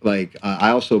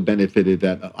I also benefited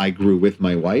that I grew with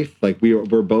my wife. Like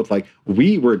we're both like,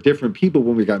 we were different people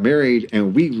when we got married,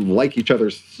 and we like each other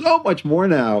so much more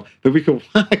now that we go,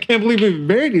 I can't believe we've been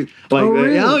married. Like,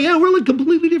 really? Oh yeah, we're like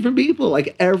completely different people.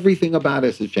 Like everything about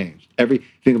us has changed.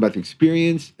 Everything about the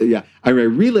experience. Yeah, I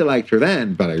really liked her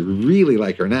then, but I really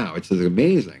like her now. It's just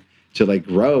amazing to like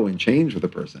grow and change with a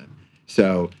person.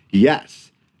 So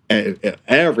yes,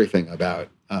 everything about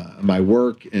my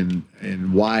work and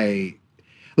why,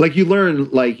 like you learn,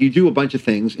 like you do a bunch of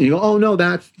things and you go, oh no,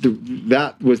 that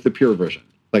was the pure version.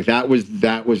 Like that was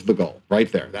the goal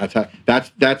right there. That's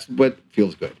what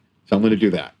feels good. So I'm going to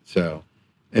do that. So,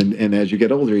 and as you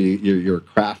get older, your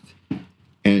craft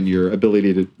and your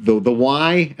ability to the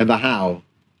why and the how,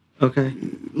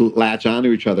 latch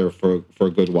onto each other for a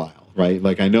good while, right?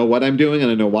 Like I know what I'm doing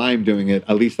and I know why I'm doing it,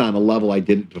 at least on a level I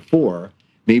didn't before.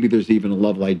 Maybe there's even a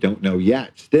level I don't know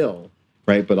yet still,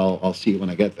 right? But I'll see it when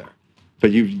I get there.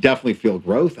 But you definitely feel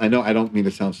growth. I know I don't mean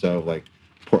to sound so like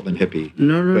Portland hippie.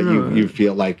 No. You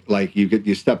feel like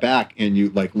you step back and you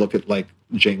like look at like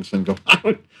Jinx and go,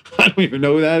 I don't even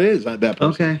know who that is, that person.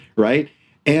 Okay. Right?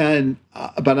 And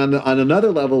but on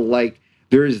another level, like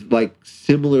there's like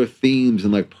similar themes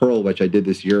in like Pearl, which I did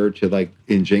this year, to like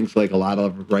in Jinx, like a lot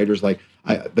of writers like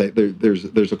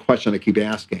there's a question I keep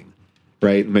asking,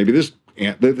 right? Maybe this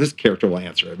character will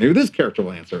answer it. Maybe this character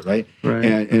will answer it, right?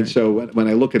 And so when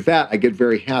I look at that, I get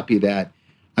very happy that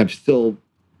I'm still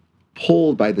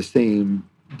pulled by the same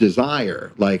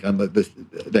desire. Like I'm this,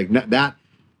 like that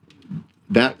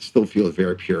still feels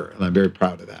very pure, and I'm very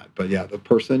proud of that. But yeah, the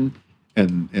person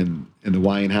and the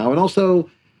why and how, and also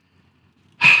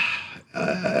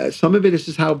some of it is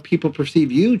just how people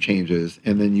perceive you changes,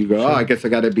 and then you go, oh, I guess I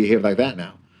got to behave like that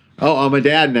now. Oh, I'm a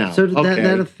dad now. So did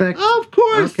that affect? Oh, of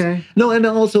course. Okay. No, and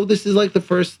also this is like the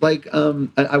first, like,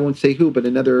 I won't say who, but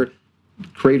another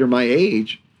creator my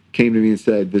age came to me and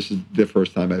said, this is the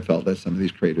first time I felt that some of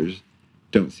these creators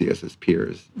don't see us as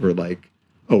peers. We're like,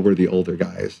 oh, we're the older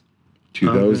guys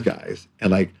to those guys.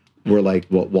 And like, we're like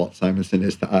what Walt Simonson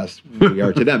is to us, we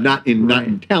are to them. Not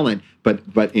in talent, but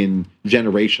in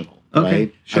generational,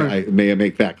 right? Sure. I may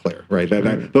make that clear, right?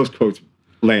 Those quotes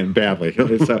land badly.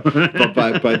 So,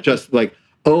 but just like,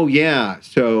 oh yeah,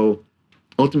 so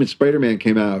Ultimate Spider-Man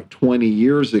came out 20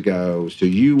 years ago, so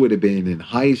you would have been in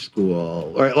high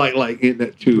school, or like in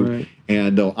that too. Right.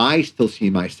 And though I still see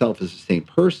myself as the same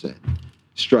person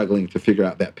struggling to figure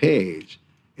out that page,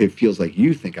 it feels like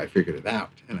you think I figured it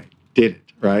out, and I didn't.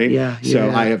 Right? Yeah. So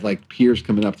I have like peers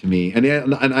coming up to me, and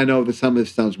I know that some of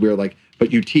this sounds weird, like,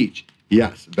 but you teach.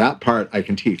 Yes, that part I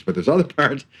can teach, but there's other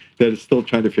parts that is still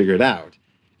trying to figure it out.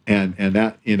 And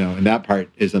that, and that part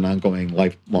is an ongoing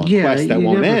lifelong quest that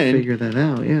won't end. Figure that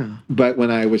out, yeah. But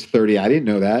when I was 30, I didn't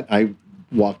know that. I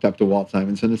walked up to Walt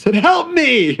Simonson and said, "Help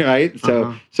me!" Right?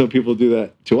 So people do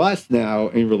that to us now,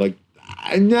 and we're like,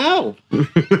 "No,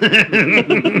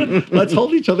 let's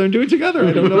hold each other and do it together.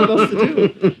 I don't know what else to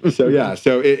do." So yeah,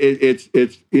 so it's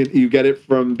you get it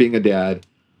from being a dad.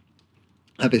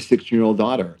 I have a 16-year-old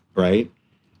daughter, right,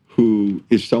 who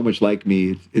is so much like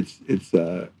me. It's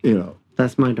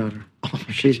That's my daughter. Oh,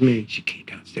 she's me. She came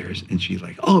downstairs and she's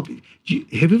like, "Oh, have you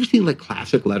ever seen like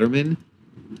classic Letterman?"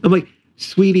 I'm like,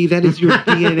 "Sweetie, that is your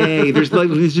DNA.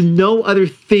 There's no other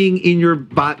thing in your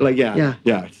body." Like, yeah,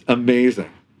 it's amazing.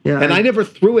 Yeah, and I never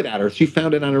threw it at her. She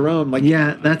found it on her own. Like,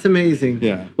 yeah, that's amazing.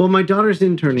 Yeah. Well, my daughter's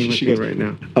interning with me right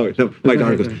now. Oh, no, my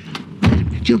daughter goes,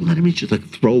 "Did you let me just like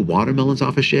throw watermelons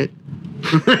off of shit?"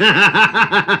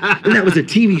 And that was a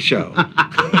TV show.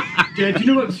 Dad, do you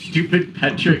know about stupid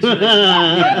pet tricks?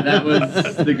 Yeah, that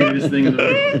was the greatest thing in the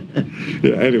world.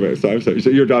 Yeah, anyway, so I'm sorry. So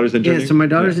your daughter's interning? Yeah, so my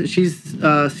daughter's, she's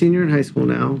senior in high school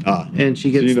now. And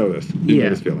she gets... So you know this. You know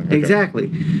this feeling. Okay.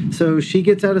 Exactly. So she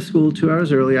gets out of school 2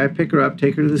 hours early. I pick her up,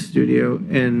 take her to the studio,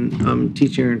 and I'm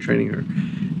teaching her and training her.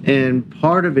 And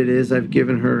part of it is I've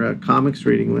given her a comics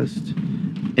reading list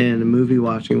and a movie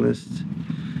watching list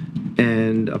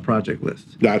and a project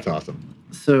list. That's awesome.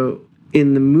 So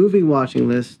in the movie watching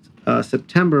list,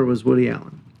 September was Woody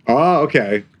Allen. Oh,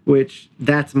 okay. Which,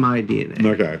 that's my DNA.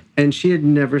 Okay. And she had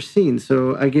never seen.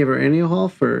 So I gave her Annie Hall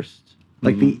first,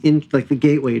 like the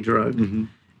gateway drug, and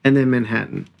then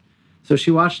Manhattan. So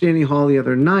she watched Annie Hall the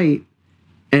other night,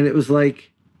 and it was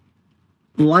like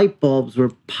light bulbs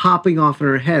were popping off in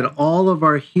her head. All of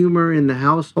our humor in the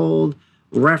household,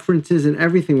 references and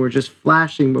everything were just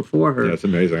flashing before her. That's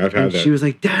amazing. I've had that. She was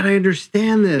like, "Dad, I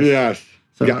understand this." Yes.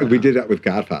 So, we did that with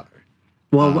Godfather.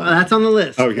 Well, that's on the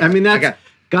list. Oh, yeah. I mean,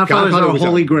 Godfather's our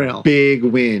holy grail. Big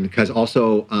win, because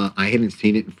also I hadn't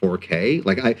seen it in 4K.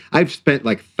 Like I've spent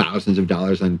like thousands of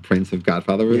dollars on prints of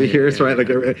Godfather over the years, right?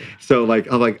 Like so,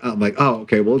 like I'm like, oh,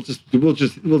 okay, we'll just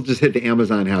hit the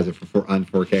Amazon has it on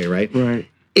 4K, right? Right.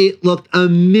 It looked a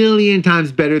million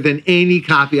times better than any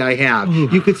copy I have. Ooh.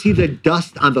 You could see the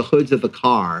dust on the hoods of the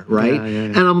car, right? Yeah.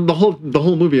 And the whole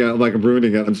movie, I'm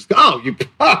ruining it. I'm just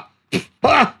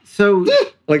so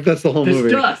like that's the whole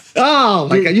movie. Dust. Oh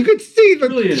my God, you could see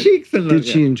the cheeks and Did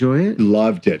she enjoy it?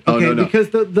 Loved it. Oh okay, no.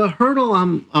 Because the hurdle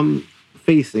I'm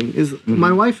facing is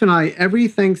my wife and I, every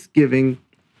Thanksgiving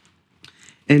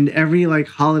and every like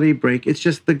holiday break, it's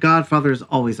just The Godfather is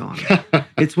always on.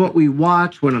 It's what we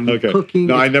watch when I'm cooking.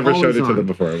 No, I never showed it to them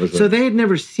before. So they had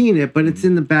never seen it, but it's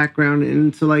in the background,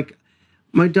 and so like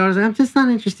my daughter's like, "I'm just not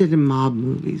interested in mob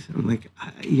movies." I'm like,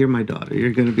 "You're my daughter.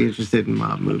 You're going to be interested in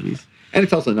mob movies." And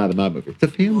it's also not a mob movie. It's a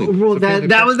family movie. Well,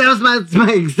 that was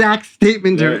my exact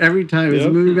statement to her every time. It's a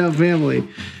movie about family.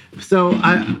 So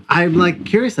I'm like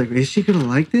curious, like, is she gonna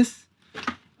like this?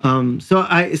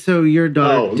 So your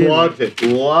daughter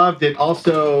loved it.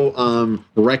 Also,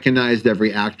 recognized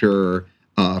every actor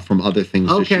from other things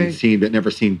that she'd seen, but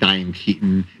never seen Diane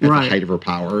Keaton at the height of her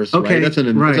powers. Okay,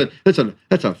 right?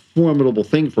 That's a formidable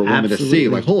thing for a woman to see.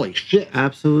 Like, holy shit!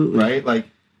 Absolutely, right? Like,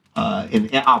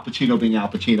 and Al Pacino being Al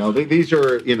Pacino. These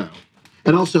are,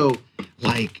 and also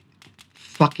like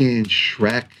fucking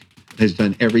Shrek has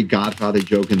done every Godfather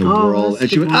joke in the world, and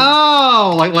she went,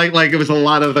 like it was a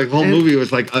lot of the whole movie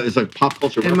was like it's like pop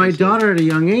culture. And my daughter at a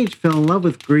young age fell in love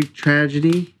with Greek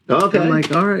tragedy. Okay, I'm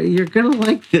like, all right, you're gonna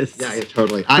like this. Yeah,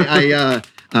 totally. I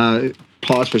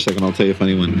pause for a second. I'll tell you a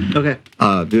funny one. Okay.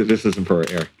 This isn't for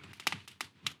air.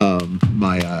 Turn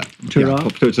it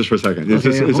off? Just for a second. It's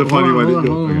a funny one.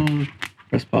 Hold on.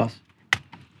 Press pause.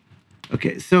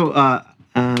 Okay, so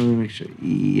let me make sure.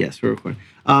 Yes, we're recording.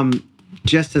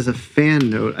 Just as a fan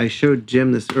note, I showed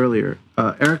Jim this earlier.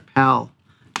 Eric Powell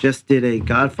just did a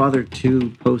Godfather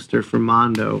 2 poster for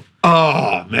Mondo.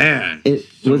 Oh man!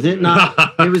 It's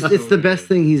the best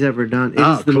thing he's ever done. It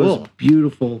is the most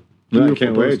beautiful I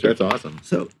can't wait. poster. That's awesome.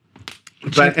 So,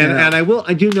 but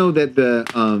I do know that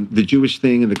the Jewish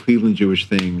thing and the Cleveland Jewish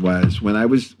thing was when I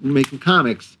was making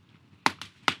comics,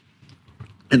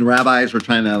 and rabbis were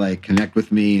trying to like connect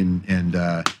with me and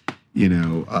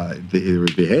it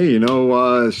would be, hey,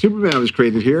 Superman was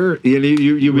created here.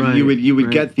 You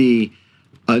would get the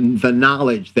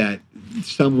knowledge that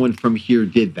someone from here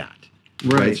did that.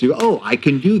 Right. So, I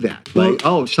can do that. Well, like,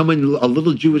 a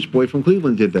little Jewish boy from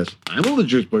Cleveland did this. I'm a little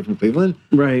Jewish boy from Cleveland.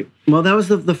 Right. Well, that was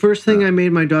the first thing I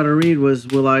made my daughter read was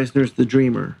Will Eisner's The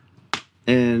Dreamer.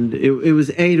 And it was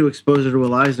to expose her to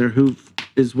Will Eisner, who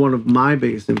is one of my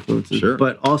biggest influences. Sure.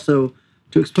 But also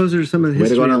to expose her to some of the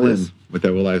history Way to go of on this. With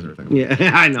that Will Eisner thing. Yeah,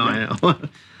 I know.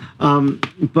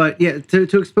 But yeah,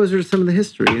 to expose her to some of the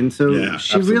history. And so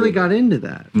she really got into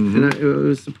that. Mm-hmm. And it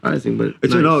was surprising, but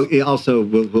it's nice. Also,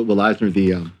 Will Eisner,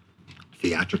 the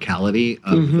theatricality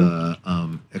of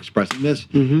the expressing this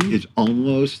is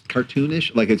almost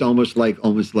cartoonish. Like it's almost like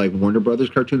Warner Brothers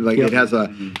cartoon. Like it has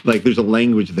like there's a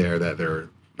language there that they're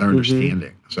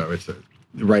understanding. So it's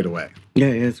right away. Yeah,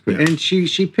 it's great. Yeah. And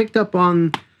she picked up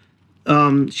on.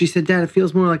 She said, "Dad, it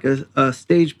feels more like a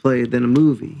stage play than a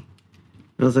movie."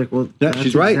 And I was like, "Well, that's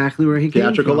she's right. Exactly where he came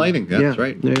from. Theatrical lighting. Yeah, that's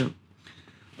right. Yeah.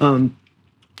 All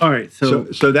right. So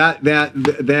that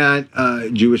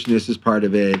Jewishness is part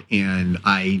of it, and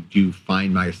I do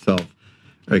find myself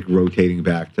like rotating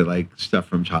back to like stuff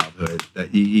from childhood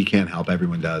that you can't help.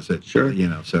 Everyone does it. Sure.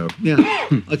 So yeah,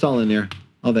 it's all in there.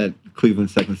 All that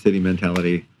Cleveland Second City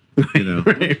mentality.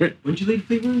 Right. When'd you leave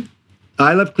Cleveland?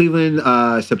 I left Cleveland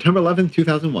September 11th,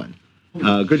 2001.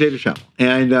 Good day to travel.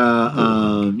 And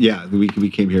we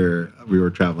came here. We were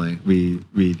traveling. We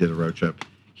did a road trip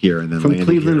here and then from landed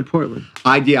Cleveland here. to Portland.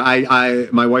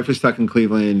 My wife was stuck in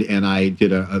Cleveland, and I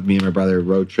did me and my brother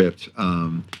road tripped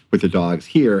with the dogs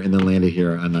here, and then landed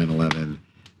here on 9/11.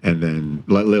 And then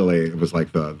literally it was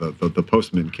like the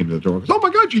postman came to the door. Goes, "Oh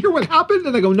my God, you hear what happened?"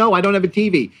 And I go, "No, I don't have a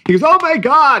TV." He goes, "Oh my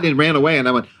God," and ran away. And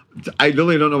I went, I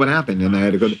literally don't know what happened. And I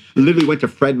had to go, literally went to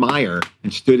Fred Meyer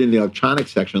and stood in the electronics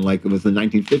section like it was the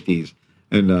 1950s.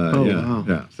 And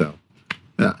so.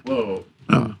 Whoa.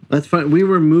 That's fine. We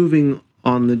were moving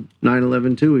on the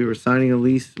 9/11 too. We were signing a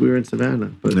lease. We were in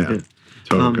Savannah. But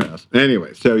total chaos.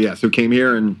 Anyway, so came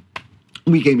here, and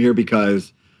we came here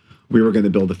because we were going to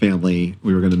build a family.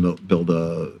 We were going to build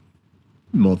a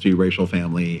multiracial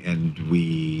family, and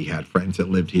we had friends that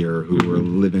lived here who were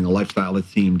living a lifestyle that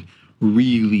seemed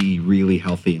really, really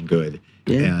healthy and good.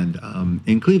 Yeah. And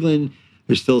in Cleveland,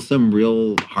 there's still some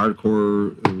real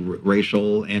hardcore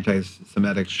racial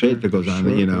anti-Semitic shit that goes on,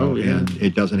 and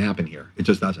it doesn't happen here. It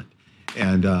just doesn't.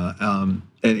 And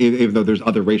even though there's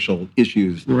other racial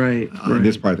issues in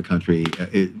this part of the country,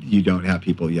 you don't have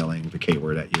people yelling the K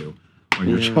word at you when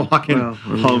you're walking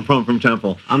home from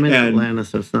Temple. I'm in Atlanta,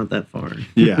 so it's not that far.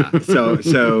 Yeah.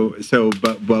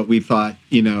 But we thought,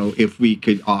 if we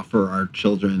could offer our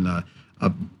children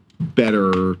a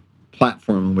better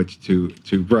platform in which to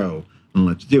grow, then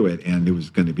let's do it. And it was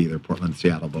going to be either Portland,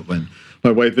 Seattle. But when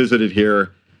my wife visited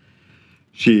here,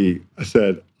 she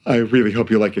said, "I really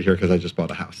hope you like it here because I just bought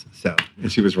a house."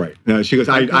 And she was right. No, she goes,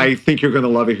 I think you're going to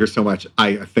love it here so much.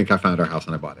 I think I found our house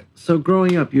and I bought it. So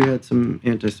growing up, you had some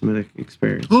anti-Semitic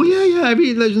experience. Oh yeah. I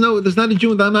mean, there's not a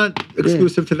Jew. I'm not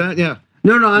exclusive to that. Yeah.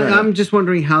 No. I'm just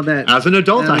wondering how that. As an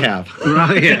adult, I have.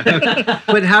 Right. Yeah.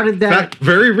 But how did that? In fact,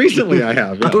 very recently, I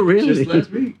have. Yeah. Oh, really? Just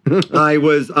last week. I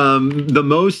was the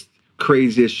most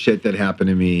craziest shit that happened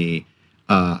to me.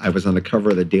 I was on the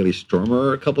cover of the Daily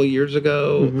Stormer a couple of years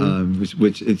ago,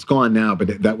 which it's gone now,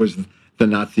 but that was the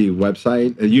Nazi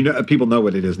website. People know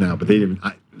what it is now, but they didn't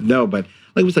know. But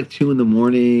it was like 2 a.m,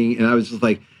 and I was just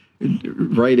like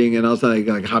writing, and I was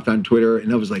like hopped on Twitter,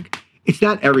 and I was like, it's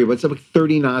not everywhere. It's like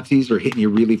 30 Nazis are hitting you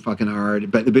really fucking hard,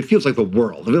 but it feels like the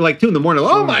world. Like 2 a.m,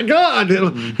 oh my God,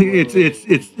 it's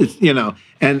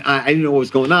and I didn't know what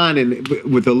was going on, and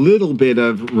with a little bit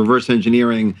of reverse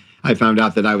engineering, I found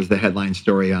out that I was the headline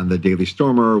story on the Daily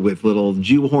Stormer with little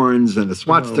Jew horns and the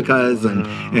swastikas,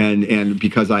 and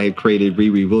because I had created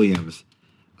Riri Williams,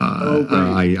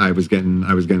 I was going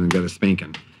to get a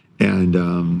spanking,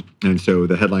 and so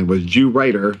the headline was Jew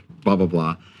writer, blah blah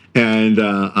blah, and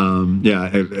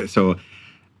so.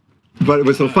 But it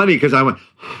was so funny because I went,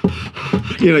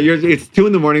 it's 2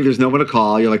 a.m. There's no one to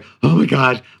call. You're like, oh my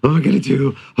God, what am I gonna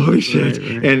do? Holy shit!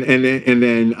 Right. And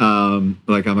then I'm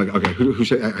like, okay, who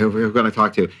can I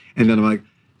talk to? And then I'm like,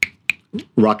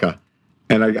 Raka,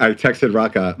 and I texted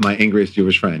Raka, my angriest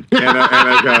Jewish friend, and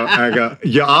I go,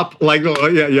 you up? Like,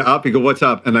 yeah, you up? He go, what's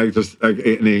up? And and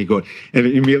then he go, and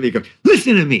immediately go,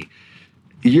 listen to me.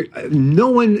 No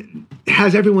one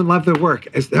has everyone love their work.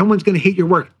 Someone's going to hate your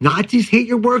work. Nazis hate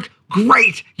your work?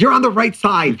 Great. You're on the right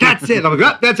side. That's it. I'm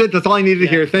like, that's it. That's all I needed to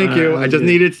hear. Thank you. I just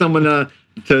needed someone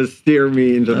to steer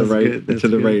me into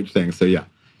the right thing. So yeah.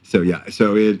 So yes.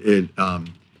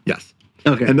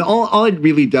 Okay. And all it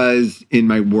really does in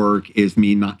my work is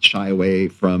me not shy away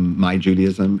from my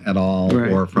Judaism at all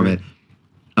or from it.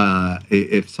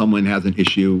 if someone has an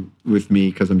issue with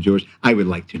me because I'm Jewish, I would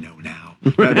like to know now.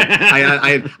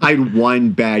 I had one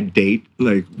bad date,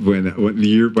 like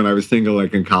when I was single,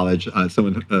 like in college.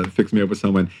 Someone fixed me up with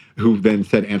someone who then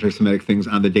said anti-Semitic things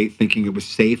on the date, thinking it was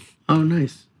safe. Oh,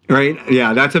 nice. Right?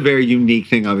 Yeah, that's a very unique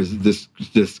thing. I was just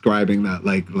describing that,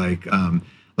 like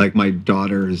my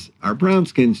daughters are brown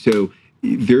skinned, so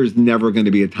there's never going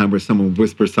to be a time where someone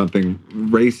whispers something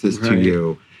racist to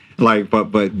you. Like,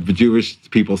 but Jewish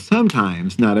people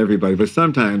sometimes, not everybody, but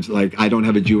sometimes, like, I don't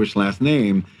have a Jewish last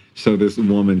name, so this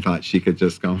woman thought she could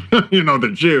just go, they're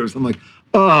Jews. I'm like,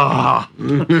 oh,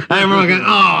 I remember going,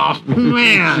 oh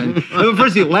man. And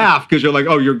first you laugh because you're like,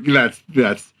 oh,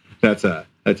 that's a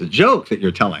joke that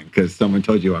you're telling because someone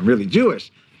told you I'm really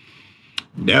Jewish.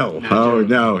 No,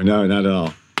 no, not at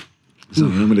all. So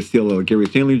I'm going to steal a little Gary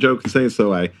Stanley joke and say,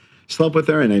 so I slept with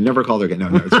her and I never called her again. No.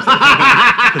 It's just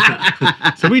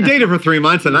so we dated for 3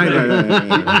 months and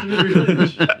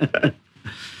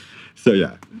so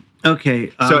yeah.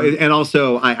 Okay. And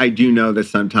also I do know that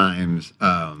sometimes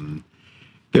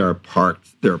there are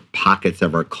pockets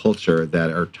of our culture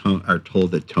that are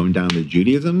told to tone down the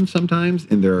Judaism sometimes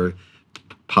in their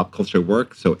pop culture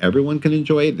work so everyone can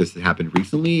enjoy it. This happened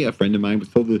recently. A friend of mine was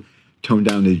told to tone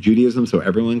down the Judaism so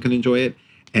everyone can enjoy it.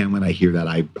 And when I hear that,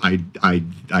 I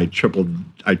triple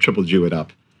Jew it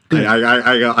up.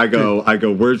 I go.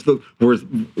 Where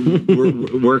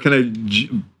can I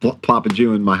plop a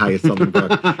Jew in my highest Southern book?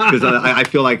 Because I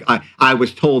feel like I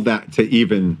was told that to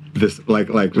even this,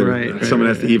 someone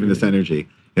has to even this energy.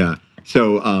 Yeah.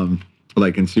 So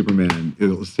like in Superman,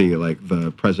 you'll see like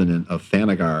the president of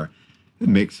Thanagar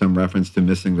make some reference to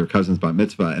missing their cousin's bat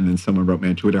mitzvah, and then someone wrote me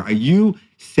on Twitter, "Are you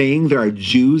saying there are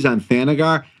Jews on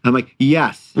Thanagar?" I'm like,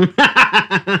 "Yes."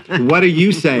 What are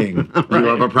you saying? Do you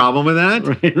have a problem with that?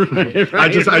 Right. I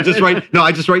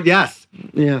just write yes.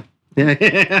 Yeah.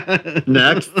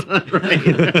 Next.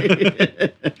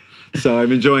 Right. So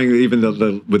I'm enjoying even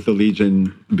with the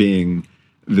Legion being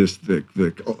this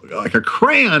like a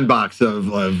crayon box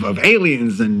of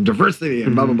aliens and diversity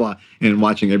and blah blah blah, and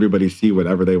watching everybody see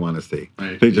whatever they want to see.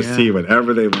 Right. They just see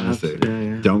whatever they want to see.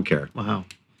 Yeah. Don't care. Wow.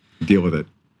 Deal with it.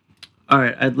 All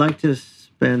right. I'd like to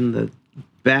spend the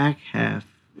back half,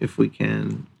 if we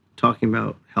can, talking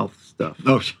about health stuff.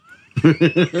 Oh.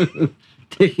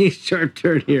 Taking a sharp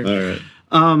turn here. All right.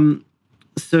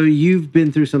 So you've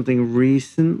been through something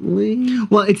recently?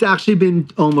 Well, it's actually been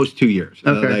almost 2 years.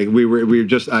 Okay. We were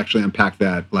just actually unpacked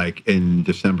that like in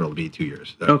December. It'll be 2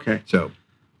 years. Okay. So.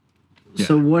 Yeah.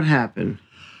 So what happened?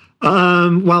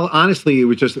 Well, honestly, it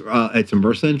was just it's a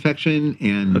MRSA infection,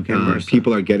 and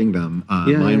people are getting them.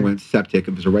 Mine went septic.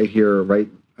 It was right here, right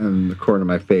in the corner of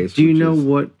my face. Do you know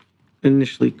what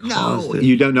initially caused it?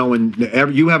 You don't know when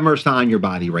you have MRSA on your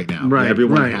body right now. Right.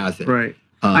 Everyone has it. Right.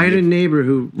 I had a neighbor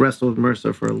who wrestled with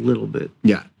MRSA for a little bit.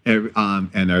 Yeah.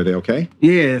 And are they okay?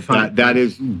 Yeah, fine. That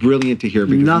is brilliant to hear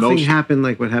because nothing happened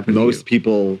like what happened to you. Most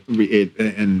people,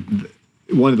 and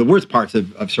one of the worst parts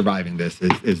of surviving this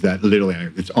is that literally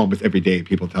it's almost every day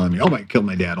people telling me, "Oh, I killed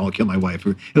my dad. I'll kill my wife."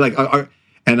 Like,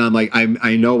 and I'm like,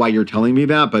 I know why you're telling me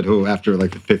that, but after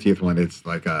like the 50th one, it's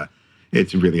like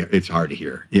it's hard to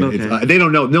hear. Okay. They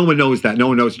don't know. No one knows that. No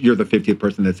one knows you're the 50th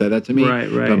person that said that to me. Right.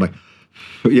 So I'm like,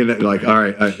 all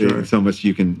right, sure. So much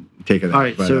you can take it out. All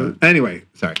right, but, so anyway,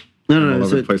 sorry. No, all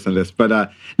over the place on this,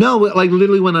 but no, like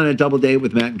literally went on a double date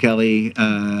with Matt and Kelly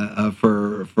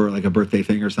for like a birthday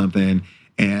thing or something,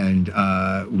 and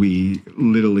we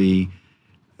literally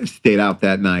stayed out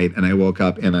that night. And I woke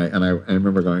up and I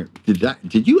remember going,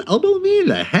 did you elbow me in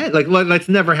the head? Like that's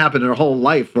never happened in our whole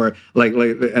life. Or like,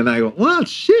 and I go, well,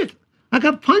 shit, I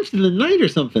got punched in the night or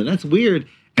something. That's weird.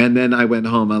 And then I went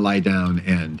home, I lie down,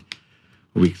 and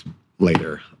weeks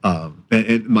later,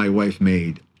 and my wife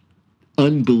made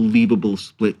unbelievable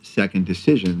split-second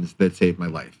decisions that saved my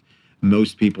life.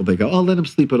 Most people, they go, "Oh, let him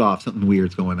sleep it off. Something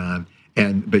weird's going on."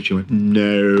 But she went,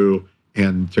 "No,"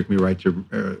 and took me right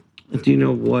to. Do you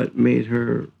know what made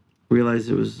her realize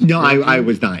it was? No, I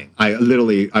was dying. I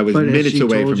was minutes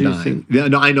away from dying.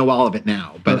 No, I know all of it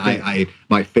now. But okay.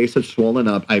 My face had swollen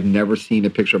up. I've never seen a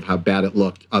picture of how bad it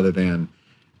looked, other than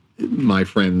my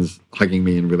friends hugging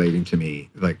me and relating to me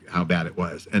like how bad it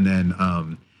was. And then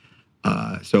I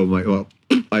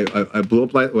blew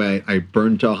up right away. I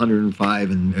burned to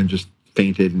 105 and just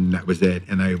fainted, and that was it.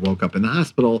 And I woke up in the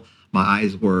hospital. My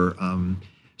eyes were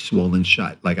swollen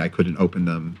shut, like I couldn't open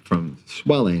them from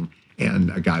swelling. And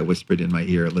a guy whispered in my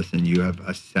ear, "Listen, you have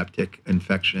a septic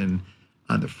infection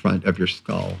on the front of your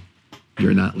skull.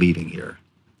 You're not leaving here.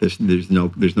 There's no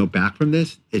back from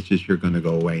this. It's just you're going to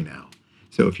go away now.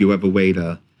 So if you have a way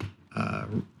to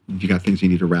you got things you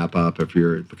need to wrap up. If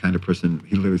you're the kind of person,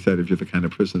 he literally said, if you're the kind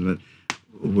of person that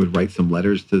would write some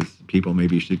letters to people,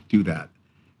 maybe you should do that.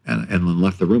 And then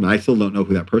left the room. And I still don't know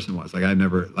who that person was. Like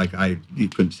you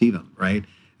couldn't see them, right?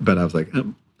 But I was like,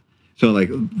 so like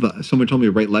someone told me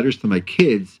to write letters to my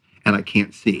kids, and I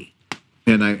can't see.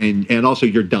 And also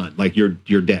you're done. Like you're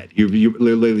dead. You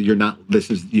literally you're not.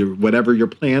 This is your whatever your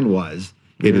plan was.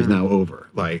 It is now over.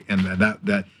 Like and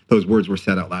that those words were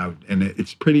said out loud, and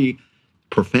it's pretty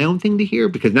profound thing to hear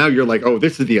because now you're like, oh,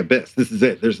 this is the abyss. This is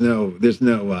it. There's no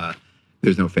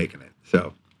faking it.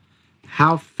 So,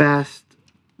 how fast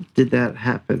did that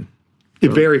happen?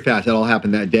 Very fast. It all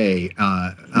happened that day.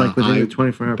 Like within a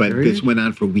 24-hour period? But this went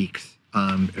on for weeks.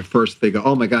 At first they go,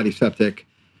 oh my God, he's septic.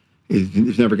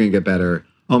 He's never going to get better.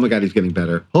 Oh my God, he's getting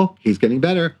better. Oh, he's getting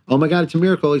better. Oh my God, it's a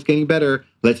miracle. He's getting better.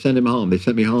 Let's send him home. They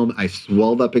sent me home. I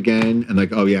swelled up again and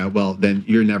like, oh yeah, well then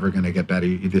you're never going to get better.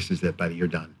 This is it, buddy. You're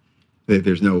done.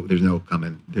 There's no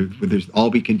coming. There's all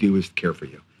we can do is care for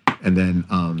you. And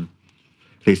then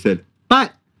they said,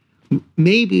 but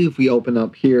maybe if we open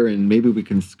up here and maybe we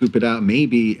can scoop it out,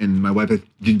 maybe. And my wife said,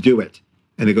 do it.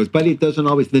 And it goes, buddy, it doesn't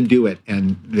always, then do it.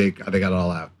 And they got it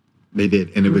all out. They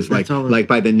did. And it was like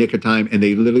by the nick of time. And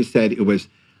they literally said it was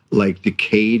like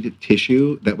decayed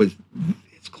tissue that was,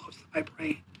 it's close to my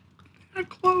brain. They're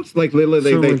close. Like literally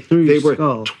they were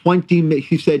skull. 20,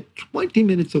 he said 20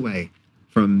 minutes away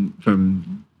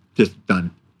from just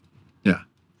done. Yeah.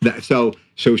 So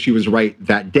she was right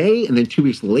that day. And then 2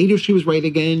 weeks later, she was right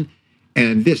again.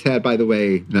 And this had, by the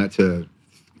way,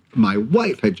 my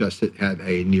wife had just had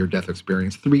a near-death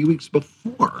experience 3 weeks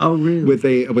before. Oh, really?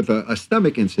 With a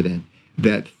stomach incident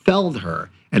that felled her.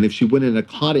 And if she wouldn't have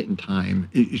caught it in time,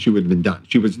 she would have been done.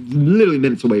 She was literally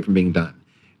minutes away from being done.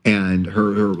 And her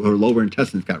lower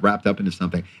intestines got wrapped up into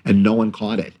something, and no one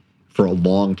caught it for a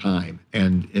long time.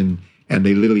 And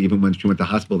they literally, even when she went to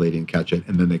hospital, they didn't catch it.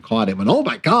 And then they caught it and went, oh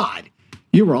my God,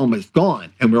 you were almost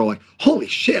gone. And we were all like, holy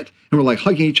shit. And we're like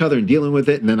hugging each other and dealing with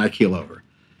it. And then I keel over.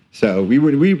 So we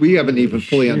haven't even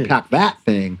fully unpacked that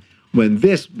thing when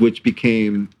this, which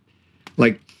became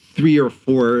like 3 or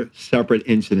 4 separate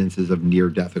incidences of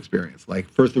near-death experience. Like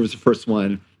first there was the first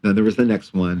one, then there was the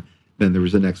next one, then there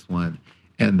was the next one.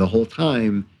 And the whole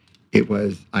time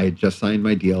I had just signed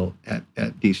my deal at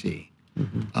DC.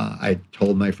 Mm-hmm. I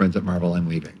told my friends at Marvel I'm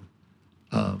leaving.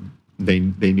 They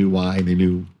knew why. They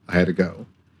knew I had to go.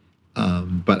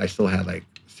 But I still had like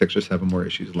 6 or 7 more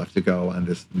issues left to go on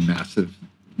this massive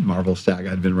Marvel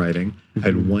saga I'd been writing. Mm-hmm. I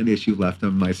had 1 issue left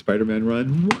on my Spider-Man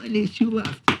run. 1 issue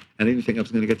left. I didn't think I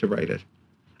was going to get to write it.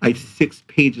 I had 6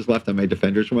 pages left on my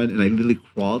Defenders run, and I literally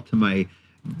crawled to my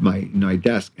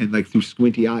desk and like through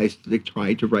squinty eyes, like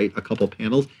tried to write a couple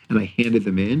panels, and I handed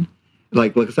them in.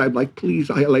 Like I'm like, please,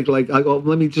 let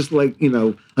me just like,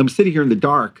 I'm sitting here in the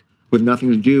dark with nothing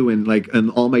to do,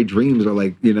 and all my dreams are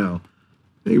like,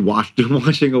 they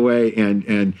washing away,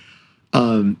 and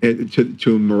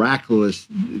to a miraculous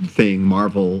thing,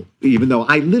 Marvel, even though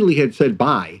I literally had said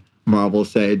bye, Marvel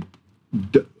said,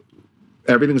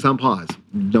 everything's on pause.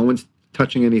 No one's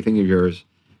touching anything of yours.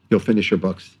 You'll finish your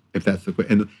books if that's the.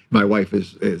 And my wife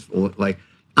is like,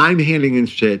 I'm handing in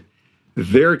shit.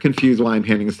 They're confused why I'm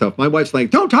handing in stuff. My wife's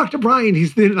like, don't talk to Brian.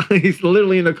 He's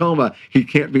literally in a coma. He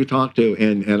can't be talked to.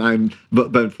 And I'm,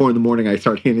 but at 4 a.m, I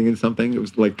start handing in something. It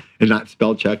was like, and not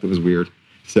spell checked. It was weird.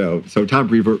 So Tom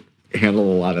Brevoort handled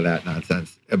a lot of that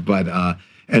nonsense. But,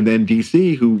 and then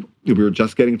DC, who we were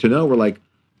just getting to know, were like,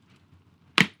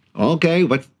 okay,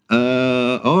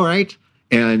 all right.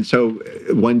 And so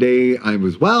one day I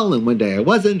was well, and one day I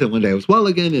wasn't, and one day I was well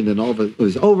again, and then all of it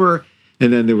was over.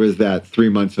 And then there was that 3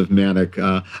 months of manic,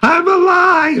 I'm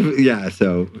alive! Yeah,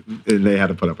 so they had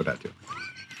to put up with that too.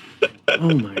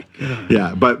 Oh my God.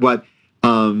 Yeah, but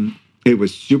it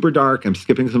was super dark. I'm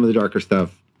skipping some of the darker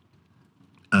stuff.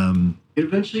 It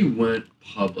eventually went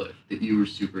public that you were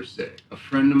super sick. A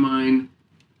friend of mine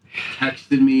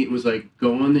texted me. It was like,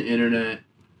 go on the internet.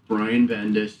 Brian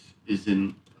Bendis is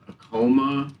in a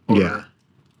coma. Yeah.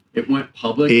 It went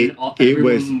public.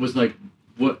 Everyone was like,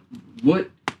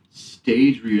 what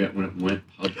stage were you at when it went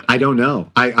public? I don't know.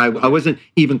 I wasn't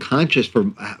even conscious for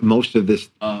most of this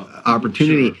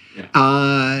opportunity. Sure. Yeah.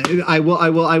 I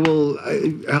will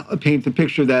paint the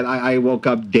picture that I woke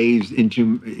up days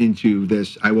into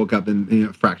this. I woke up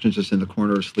in fractions just in the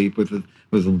corner of sleep with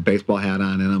a baseball hat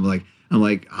on, and I'm like,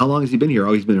 how long has he been here?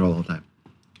 Oh, he's been here all the time.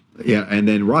 Yeah, and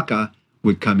then Rucka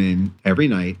would come in every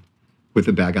night with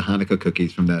a bag of Hanukkah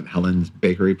cookies from that Helen's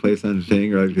bakery place on the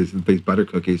thing, or these butter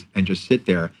cookies, and just sit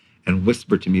there and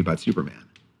whisper to me about Superman.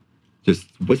 Just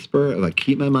whisper, like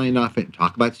keep my mind off it and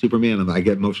talk about Superman. And I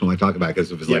get emotional when I talk about it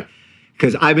because it was like,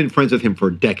 because I've been friends with him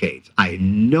for decades. I had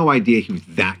no idea he was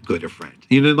that good a friend.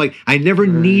 Like I never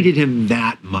needed him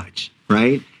that much,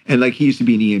 right? And like he used to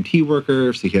be an EMT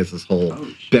worker, so he has this whole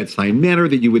bedside manner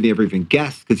that you would never even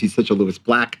guess because he's such a Lewis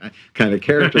Black kind of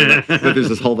character. but there's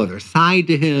this whole other side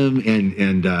to him,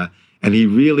 and he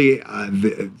really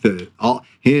all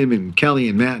him and Kelly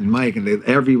and Matt and Mike and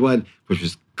everyone was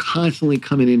just constantly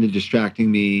coming in and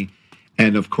distracting me.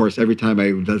 And of course, every time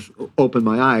I just open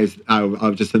my eyes, I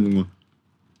was just thinking,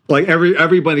 like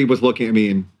everybody was looking at me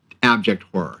in abject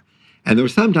horror. And there were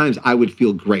sometimes I would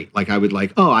feel great. Like I would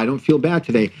I don't feel bad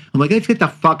today. I'm like, let's get the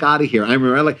fuck out of here. I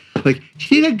remember like, do you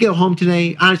think I can go home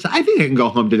today? Honestly, I think I can go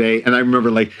home today. And I remember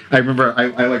I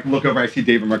look over, I see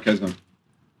David Marquez going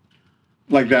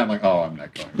like that. I'm like, oh, I'm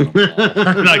not going.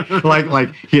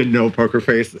 like he had no poker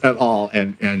face at all.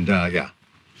 And yeah.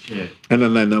 Shit.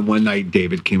 And then one night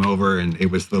David came over and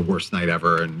it was the worst night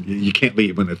ever. And you can't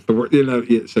leave when it's the worst,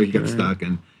 so he got stuck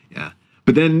and yeah.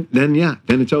 But then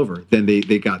it's over. Then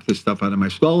they got this stuff out of my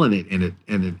skull and Dr.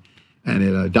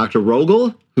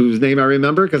 Rogel, whose name I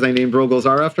remember because I named Rogel's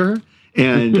R after her,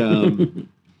 and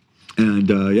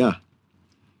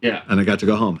yeah, and I got to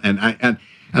go home, and I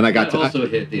got to also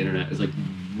hit the internet. It was like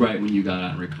right when you got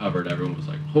out and recovered, everyone was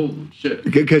like, "Holy shit!"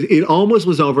 Because it almost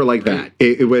was over like that.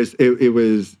 It was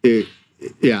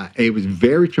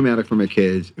very traumatic for my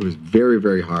kids. It was very,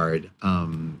 very hard.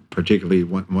 Particularly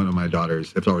one of my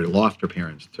daughters has already lost her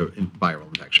parents to viral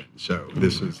infection. So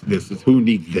this is who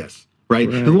needs this, right?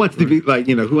 And who wants to be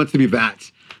who wants to be that?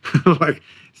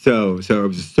 So I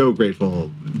was so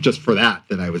grateful just for that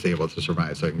I was able to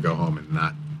survive, so I can go home and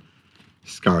not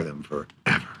scar them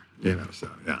forever. So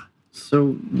yeah.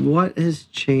 So what has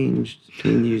changed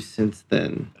in you since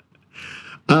then?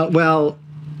 Well.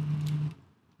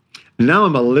 Now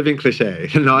I'm a living cliche.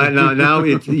 Now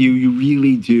it's you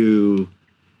really do.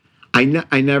 I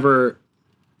never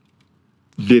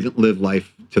didn't live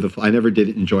life to the full. I never did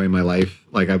enjoy my life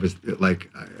like I was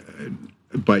like,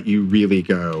 but you really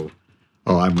go,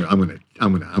 oh, I'm gonna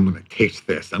taste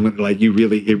this. I'm gonna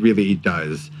it really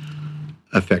does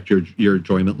affect your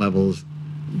enjoyment levels,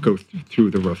 go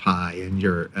through the roof high, and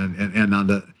and on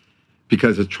the.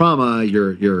 Because of trauma,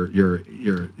 you're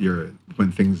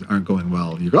when things aren't going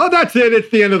well, you go, oh, that's it, it's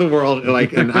the end of the world.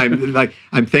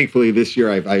 I'm thankfully this year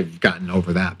I've gotten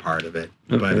over that part of it.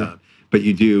 Okay. But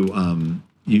you do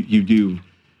you do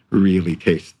really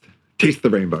taste the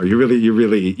rainbow. You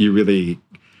really.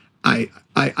 I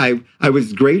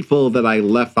was grateful that I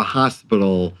left the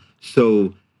hospital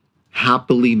so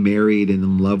happily married and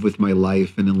in love with my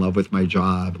life and in love with my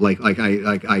job.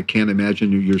 I can't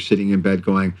imagine you're sitting in bed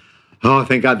going, oh,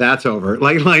 thank God that's over.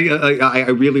 I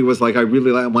really was I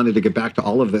wanted to get back to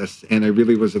all of this. And I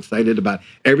really was excited about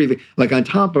everything. On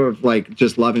top of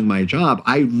just loving my job,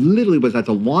 I literally was at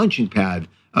the launching pad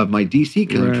of my DC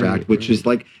contract, which is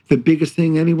the biggest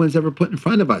thing anyone's ever put in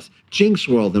front of us. Jinx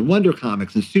World and Wonder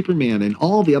Comics and Superman and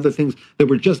all the other things that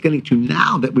we're just getting to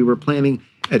now that we were planning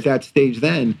at that stage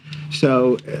then.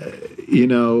 So,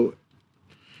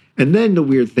 and then the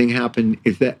weird thing happened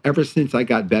is that ever since I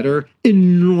got better,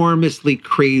 enormously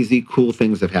crazy, cool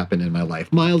things have happened in my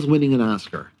life. Miles winning an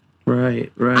Oscar.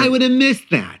 Right. I would have missed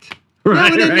that.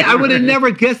 Right, I would have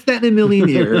never guessed that in a million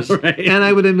years, and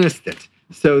I would have missed it.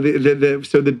 So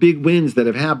the big wins that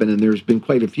have happened, and there's been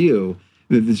quite a few.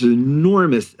 There's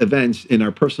enormous events in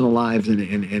our personal lives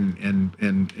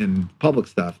and public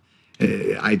stuff.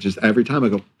 I just every time I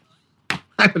go,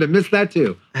 I would have missed that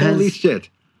too. Holy shit.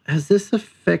 Has this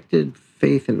affected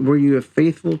faith? And were you a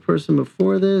faithful person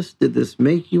before this? Did this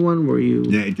make you one? Were you?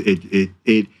 Yeah,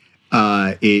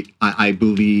 I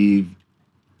believe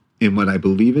in what I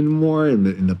believe in more,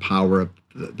 in the power of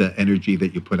the energy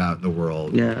that you put out in the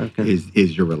world. Yeah, okay.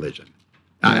 Is your religion.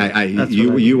 Yeah,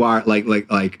 you are like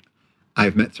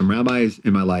I've met some rabbis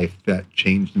in my life that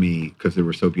changed me because they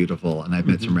were so beautiful, and I've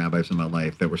met some rabbis in my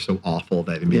life that were so awful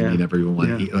that it made me never even want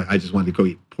to eat. I just wanted to go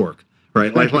eat pork.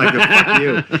 Right, fuck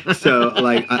you. So,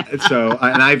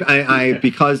 I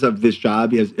because of this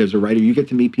job as a writer, you get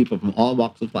to meet people from all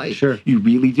walks of life. Sure, you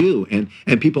really do, and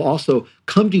people also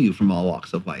come to you from all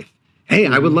walks of life. Hey,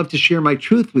 I would love to share my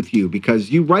truth with you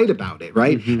because you write about it,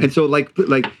 right? And so,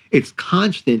 it's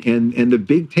constant. And the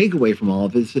big takeaway from all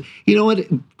of this, you know what?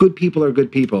 Good people are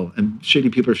good people, and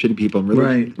shitty people are shitty people. And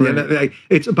really, right.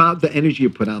 It's about the energy you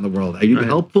put out in the world. Are you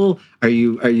helpful? Are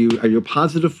you a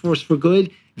positive force for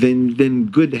good? Then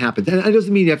good happens. And it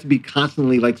doesn't mean you have to be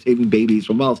constantly saving babies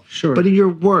from wells. Sure. But in your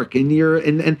work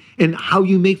and and how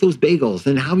you make those bagels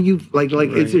and how you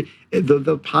it's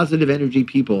the positive energy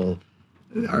people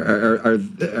are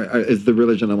is the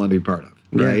religion I want to be part of.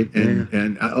 right?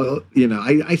 And you know,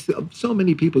 I so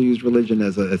many people use religion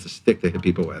as a stick to hit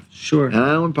people with. Sure. And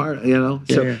I don't part, you know.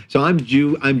 So I'm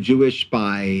Jewish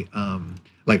by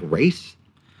like race,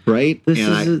 right?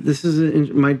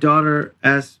 My daughter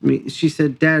asked me. She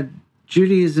said, "Dad,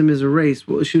 Judaism is a race."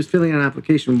 Well, she was filling out an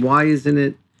application. Why isn't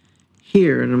it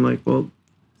here? And I'm like, well,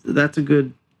 that's a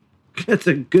good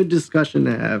discussion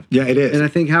to have. Yeah, it is. And I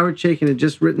think Howard Chaykin had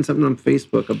just written something on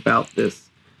Facebook about this.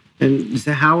 And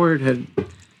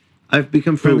I've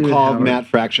become friendly with Howard. Called Matt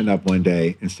Fraction up one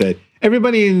day and said,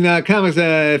 "Everybody in comics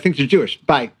thinks you're Jewish.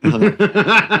 Bye."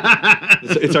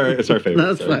 It's our favorite.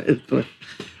 That's fine. It's fine.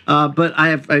 But I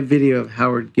have a video of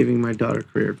Howard giving my daughter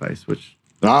career advice, which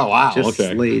just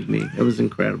slayed me. It was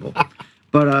incredible.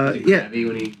 But yeah,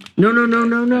 no.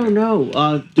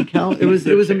 It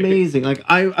was amazing. Like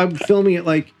I'm filming it.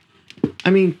 Like,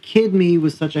 I mean, kid me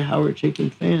was such a Howard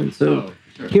Chaykin fan. So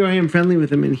here I am, friendly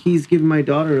with him, and he's giving my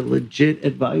daughter legit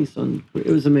advice on. It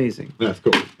was amazing. That's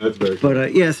cool. That's very cool.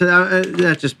 But yeah, so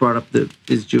that just brought up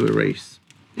is Jew a race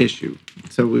issue.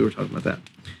 So we were talking about that.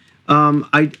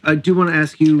 I do want to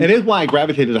ask you. It is why I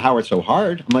gravitated to Howard so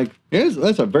hard. I'm like,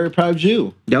 that's a very proud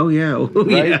Jew. Oh yeah,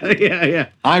 right? yeah.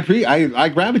 I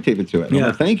gravitated to it. Yeah.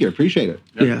 Like, thank you, appreciate it.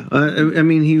 Yeah, I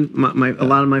mean, a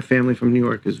lot of my family from New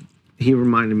York he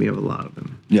reminded me of a lot of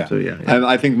them. Yeah. So yeah.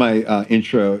 I think my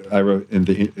intro I wrote in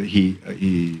he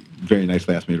very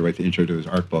nicely asked me to write the intro to his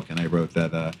art book, and I wrote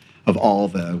that of all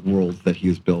the worlds that he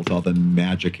has built, all the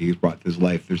magic he's brought to his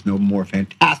life, there's no more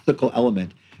fantastical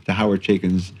element to Howard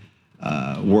Chaykin's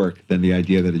work than the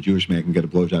idea that a Jewish man can get a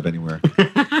blowjob anywhere.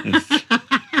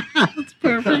 That's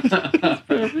perfect. That's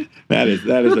perfect. That is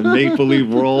a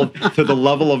make-believe world to the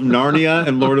level of Narnia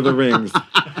and Lord of the Rings.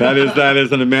 That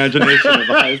is an imagination of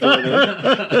the highest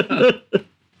order.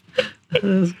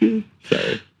 That's good.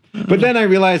 So, but then I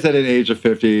realized that at age of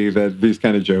 50 that these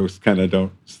kind of jokes kind of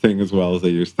don't sting as well as they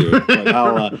used to. But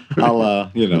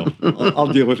I'll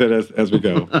deal with it as we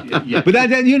go. Yeah. But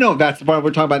then that's why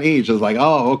we're talking about age. Is like,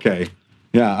 oh, okay,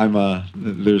 yeah,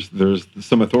 there's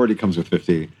some authority comes with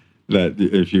 50. That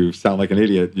if you sound like an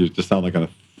idiot, you just sound like an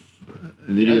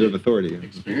idiot of authority.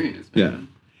 Experience, man. Yeah.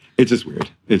 It's just weird.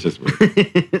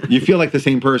 You feel like the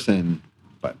same person,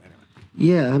 but anyway.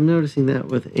 Yeah, I'm noticing that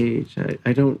with age.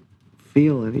 I don't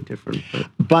feel any different.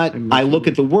 But I look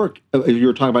at the work. You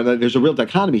were talking about. There's a real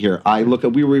dichotomy here.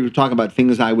 We were talking about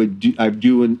things I would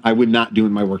do and I would not do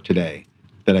in my work today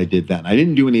that I did then. I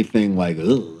didn't do anything like you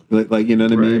know what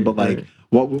I mean. But like,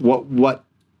 what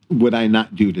would I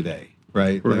not do today?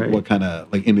 Right? Like what kind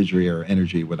of like imagery or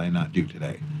energy would I not do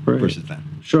today versus then?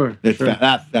 Sure. That's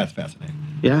fascinating.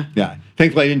 Yeah. Yeah.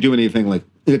 Thankfully, I didn't do anything like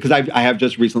because I have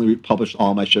just recently published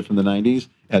all my shit from the 90s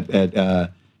at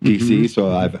DC,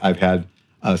 so I've had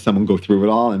someone go through it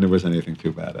all, and there wasn't anything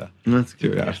too bad. That's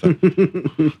good.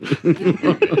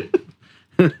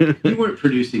 You weren't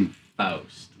producing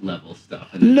Faust level stuff.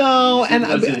 No, and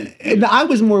I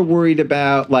was more worried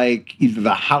about like either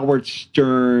the Howard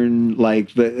Stern,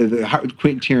 like the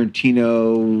Quentin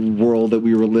Tarantino world that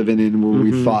we were living in, where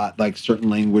we thought like certain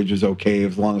language was okay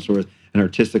as long as there was an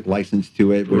artistic license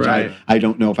to it, which I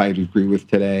don't know if I'd agree with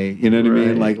today. You know what I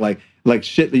mean? Like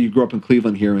shit that you grew up in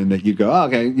Cleveland hearing that you go, oh,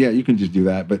 okay, yeah, you can just do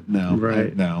that, but no,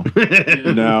 no.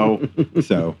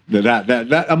 So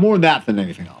that I'm more that than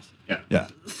anything else. Yeah.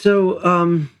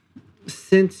 So,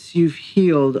 since you've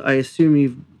healed, I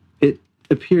assume it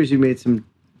appears you made some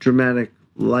dramatic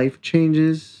life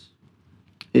changes,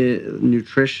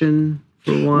 nutrition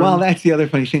for one. Well, that's the other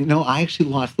funny thing. No, I actually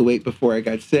lost the weight before I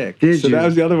got sick. Did you? That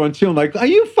was the other one too. I'm like, are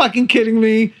you fucking kidding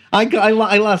me? I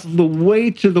lost the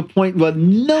weight to the point where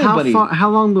nobody. How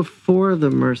long before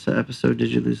the MRSA episode did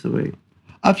you lose the weight?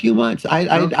 A few months.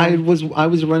 I was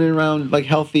running around like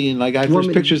healthy and like there's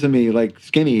pictures of me like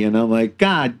skinny and I'm like,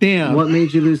 God damn. What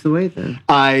made you lose the weight then?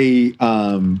 I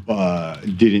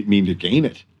didn't mean to gain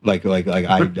it. I don't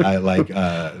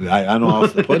know how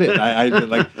else to put it. I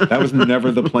like that was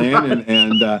never the plan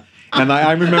and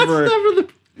I remember. That's never the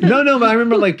plan. No, but I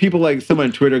remember like people like someone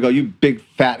on Twitter go, you big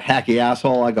fat hacky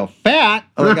asshole. I go, fat?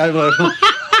 Like I was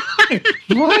like,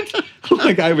 what?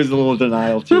 Like I was a little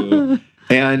denial too.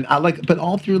 And I but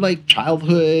all through like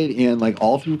childhood and like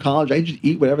all through college, I just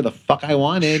eat whatever the fuck I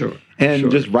wanted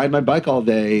and just ride my bike all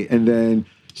day. And then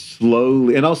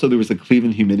slowly, and also there was the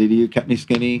Cleveland humidity that kept me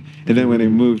skinny. And then when I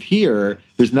moved here,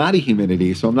 there's not a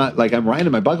humidity, so I'm not like I'm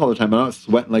riding my bike all the time. I'm not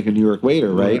sweating like a New York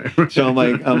waiter, right? So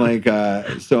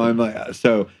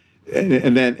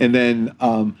and then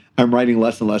I'm writing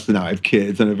less and less, and now I have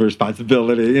kids and I have a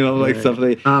responsibility, stuff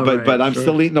like that. But I'm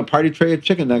still eating a party tray of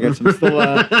chicken nuggets. I'm still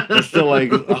like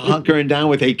hunkering down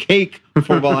with a cake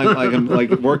while I'm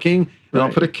working. and I'll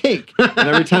put a cake. And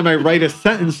every time I write a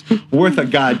sentence worth a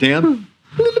goddamn,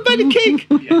 a little bit of cake.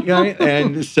 Right?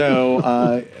 And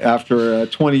so after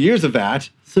 20 years of that,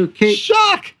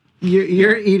 shock!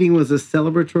 Your eating was a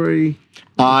celebratory.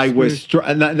 I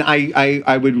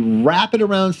would wrap it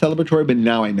around celebratory, but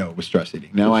now I know it was stress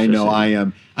eating. Now I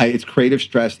know it's creative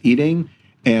stress eating,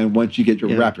 and once you get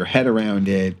wrap your head around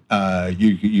it,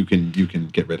 you can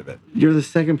get rid of it. You're the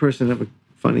second person to have a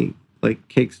funny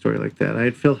cake story like that. I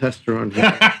had Phil Hester on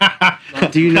here.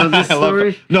 Do you know this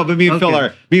story? No, but me and Phil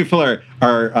are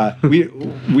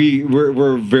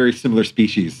we're very similar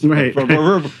species. Right.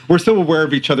 We're so aware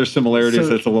of each other's similarities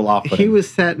that it's a little off-putting. He was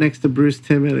sat next to Bruce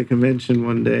Timm at a convention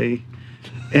one day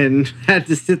and had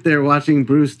to sit there watching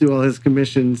Bruce do all his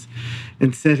commissions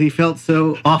and said he felt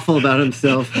so awful about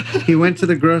himself. He went to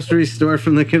the grocery store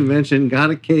from the convention,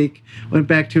 got a cake, went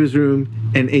back to his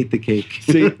room, and ate the cake.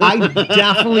 See, I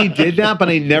definitely did that, but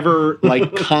I never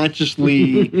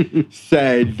consciously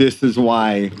said this is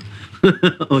why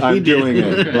I'm doing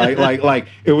it. Like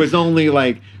it was only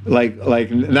like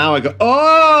now I go,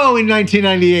 oh, in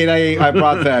 1998 I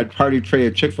brought that party tray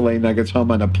of Chick-fil-A nuggets home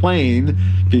on a plane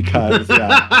because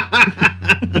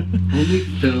only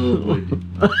Phil would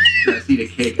just eat a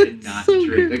cake and not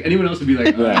drink. Like anyone else would be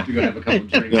like, I have to go have a couple of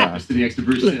drinks. I'm sitting next to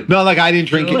Bruce Timm. No, I didn't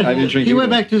drink it. I didn't drink it. He went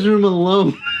back to his room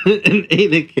alone and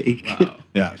ate a cake. Wow.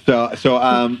 Yeah.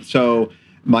 So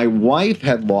my wife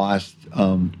had lost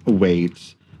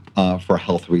weight for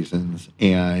health reasons,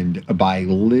 and by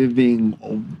living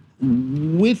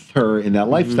with her in that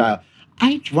lifestyle,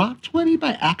 I dropped 20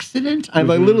 by accident. I'm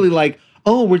literally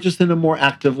we're just in a more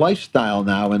active lifestyle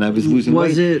now, and I was losing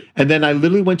weight. And then I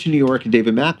literally went to New York, and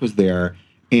David Mack was there,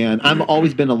 and I've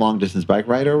always been a long distance bike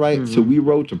rider, right? So we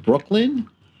rode to Brooklyn,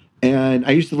 and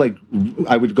I used to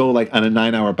I would go on a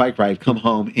 9-hour bike ride, come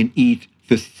home and eat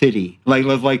the city. I'd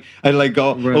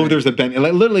go, oh, there's a Benny.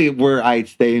 Literally where I'd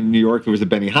stay in New York, there was a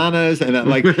Benihana's, and there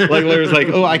was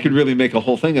oh, I could really make a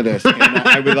whole thing of this. And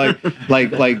I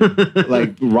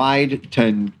would ride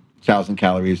 10,000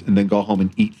 calories and then go home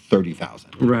and eat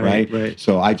 30,000. Right.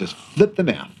 So I just flipped the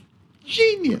math.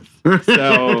 Genius.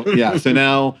 So yeah. So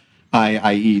now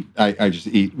I just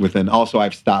eat within. Also,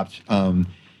 I've stopped.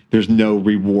 There's no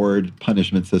reward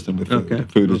punishment system with food. Okay.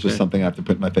 Food is just something I have to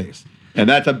put in my face. And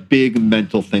that's a big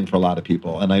mental thing for a lot of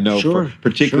people. And I know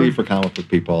particularly for comic book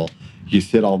people, you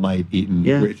sit all night eating.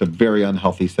 Yeah. It's a very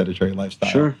unhealthy sedentary lifestyle.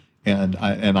 Sure. And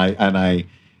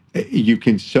you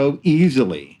can so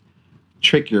easily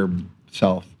trick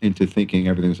yourself into thinking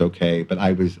everything's okay. But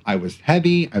I was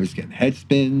heavy. I was getting head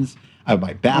spins.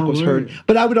 My back was hurt,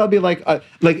 but I would all be like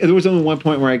there was only one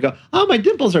point where I go, oh, my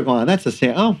dimples are gone. That's a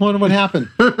sad. Oh, wonder what happened.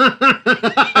 And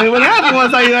what happened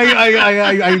was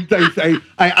I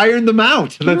ironed them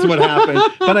out. That's what happened.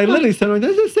 But I literally said,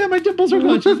 "This is sad. My dimples are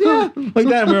gone." She said, yeah, like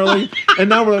that. And we were and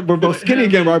now we're both skinny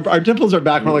again. Our dimples are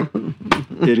back. We're like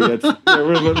idiots.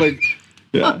 We're like,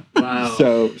 yeah. Wow.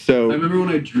 So I remember when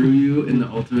I drew you in the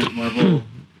Ultimate Marvel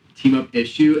Team Up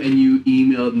issue, and you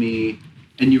emailed me,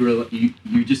 and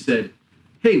you just said,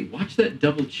 hey, watch that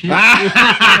double chin.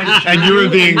 And you were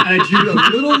being... And I drew a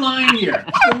little line here.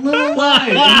 Just a little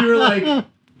line. And you were like,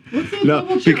 what's that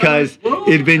double chin? Because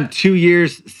it had been 2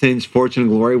 years since Fortune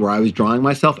and Glory where I was drawing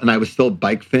myself, and I was still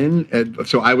bike thin.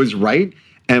 So I was right.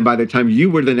 And by the time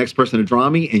you were the next person to draw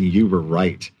me, and you were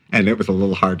right. And it was a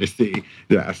little hard to see.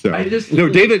 Yeah, so...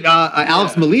 David,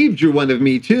 Alex Maleev drew one of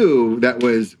me, too, that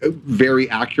was very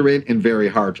accurate and very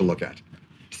hard to look at.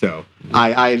 So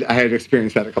I had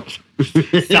experienced that a couple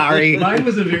times. Sorry. Mine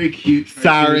was a very cute.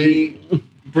 Sorry.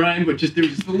 Brian, but there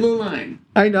was just a little line.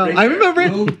 I know. Right, I remember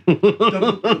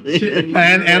it.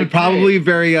 And probably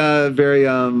very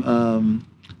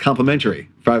complimentary.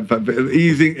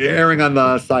 Erring on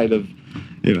the side of,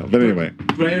 but anyway.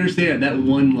 But I understand that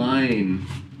one line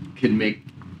can make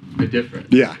a difference.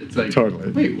 Yeah, it's like totally.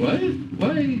 Wait, what?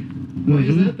 Why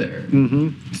is that there?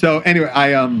 Mm-hmm. So anyway,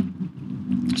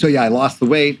 I lost the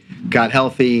weight, got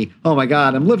healthy. Oh my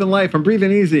God, I'm living life, I'm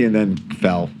breathing easy, and then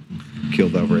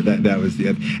keeled over. That was the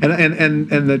and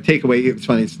the takeaway. It's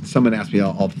funny. Someone asks me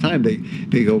all the time.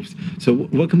 They go, so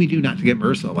what can we do not to get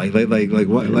MRSA?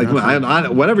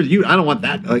 Whatever I don't want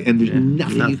that. And there's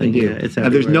nothing you can do. Yeah,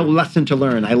 and there's no lesson to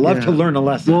learn. I love to learn a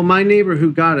lesson. Well, my neighbor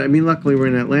who got it. I mean, luckily we're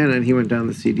in Atlanta, and he went down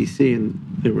to the CDC, and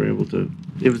they were able to.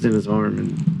 It was in his arm,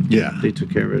 and they took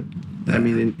care of it. I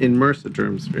mean, in MRSA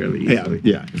terms, fairly easily.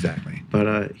 Yeah, exactly.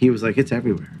 But he was like, it's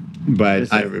everywhere.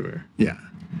 It's everywhere. Yeah.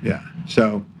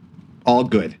 So, all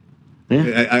good.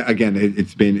 Yeah. Again,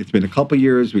 it's been a couple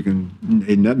years.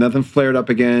 Nothing flared up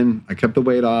again. I kept the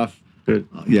weight off. Good.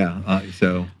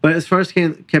 So. But as far as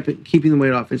keeping the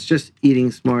weight off, it's just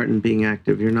eating smart and being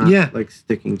active. You're not like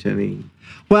sticking to any.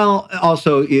 Well,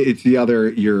 also it's the other.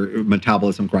 Your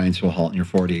metabolism grinds to a halt in your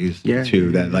 40s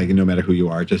too. That like no matter who you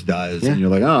are, it just does, and you're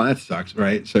like, oh, that sucks,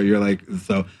 right? So you're like,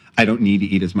 I don't need to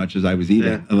eat as much as I was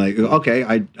eating. Yeah. I'm like, okay,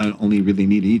 I only really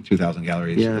need to eat 2,000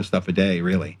 calories of stuff a day,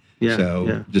 really. Yeah.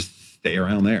 So just stay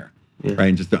around there, right?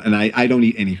 And just I don't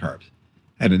eat any carbs.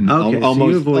 I didn't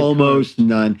almost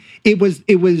none. It was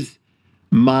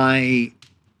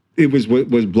what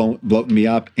was bloating me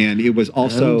up, and it was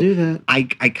also I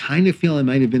kind of feel I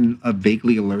might have been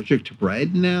vaguely allergic to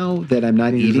bread now that I'm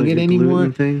not eating it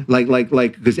anymore. Like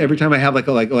because every time I have like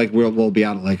we'll be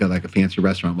out at like a fancy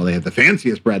restaurant where they have the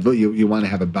fanciest bread, you want to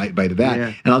have a bite of that,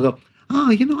 and I'll go, oh,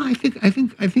 I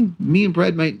think me and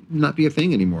bread might not be a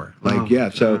thing anymore.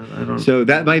 So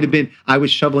that might have been I was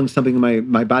shoveling something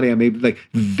in my body I may be like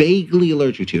vaguely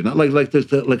allergic to, not like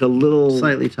there's like a little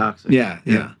slightly toxic.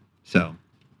 Yeah. So.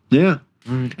 Yeah.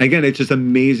 Right. Again, it's just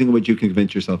amazing what you can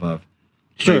convince yourself of.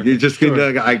 Sure. Like, you just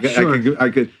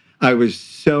I was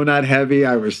so not heavy.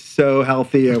 I was so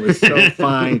healthy. I was so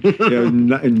fine.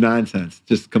 Nonsense.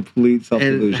 Just complete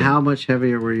self-delusion. And how much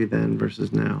heavier were you then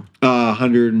versus now?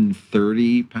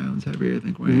 130 pounds heavier, I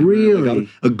think. Really? Like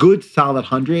a good solid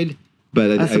 100.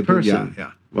 But that's a person.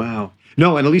 Yeah. Wow.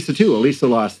 No, and Elisa too. Elisa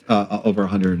lost over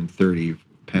 130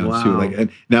 pounds too. Like, and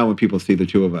now when people see the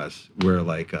two of us, we're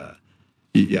like.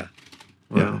 Yeah.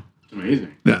 Wow. Yeah. It's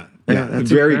amazing. Yeah.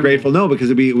 That's very grateful. No,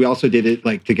 because we also did it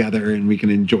like together and we can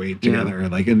enjoy it together.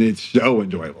 Like, and it's so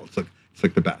enjoyable. It's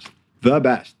like the best. The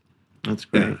best. That's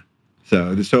great. Yeah.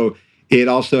 So it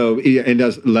also it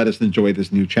does let us enjoy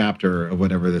this new chapter of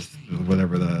whatever the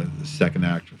second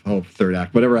act, third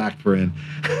act, whatever act we're in.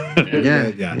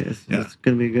 It's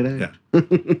gonna be a good act.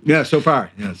 Yeah. So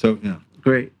far. Yeah. So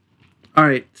Great. All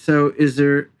right. So is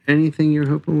there anything you're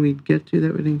hoping we'd get to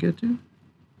that we didn't get to?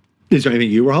 Is there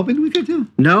anything you were hoping we could do?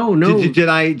 No. Did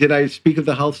I speak of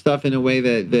the health stuff in a way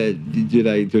that did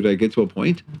I get to a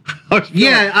point? I was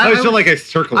feeling like I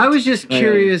circled. I was just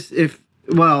curious if.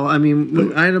 Well, I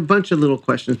mean, I had a bunch of little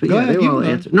questions, but they were all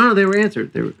answered. No, they were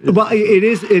answered. Well, it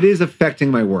is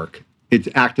affecting my work. It's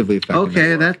actively affecting.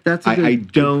 Okay, my work. that's a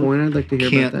good point. I'd like to hear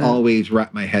about that. Can't always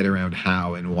wrap my head around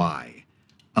how and why.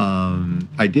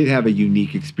 I did have a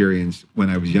unique experience when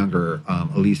I was younger.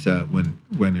 Elisa went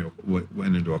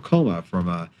into a coma from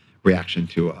a reaction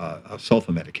to a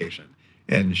sulfa medication,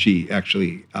 and she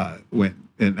actually went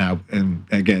and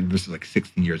again this is like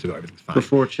 16 years ago. Everything's fine.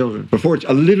 Before children.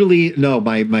 Literally no.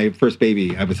 My first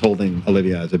baby. I was holding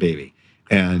Olivia as a baby,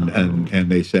 and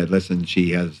they said, listen,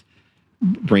 she has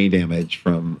brain damage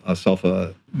from a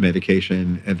sulfa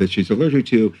medication and that she's allergic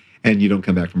to. And you don't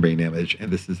come back from brain damage,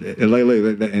 and this is it.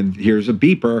 And here's a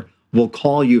beeper. We'll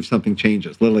call you if something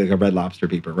changes. Literally like a Red Lobster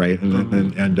beeper, right? And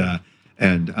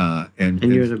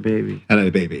you're the baby. And I'm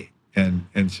the baby.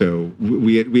 And so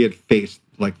we had faced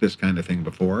like this kind of thing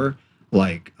before,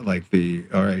 like the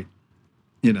all right,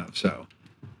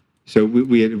 So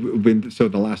we had been the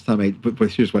last time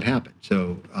but here's what happened.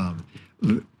 So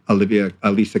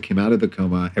Elisa came out of the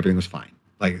coma. Everything was fine.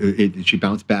 Like she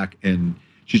bounced back and.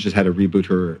 She just had to reboot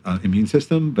her immune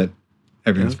system, but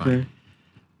everything's fine.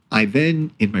 I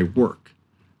then, in my work,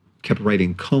 kept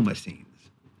writing coma scenes.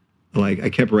 Like I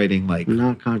kept writing like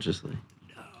not consciously.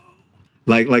 No.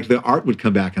 Like the art would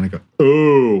come back and I go,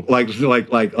 oh, like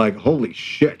holy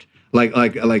shit. Like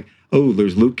oh,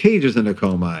 there's Luke Cage is in a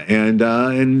coma, and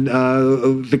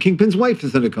the Kingpin's wife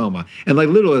is in a coma, and like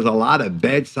literally there's a lot of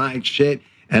bedside shit.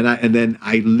 And then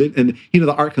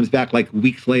the art comes back like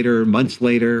weeks later, months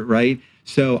later, right?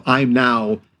 So I'm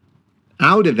now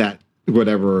out of that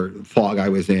whatever fog I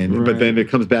was in, but then it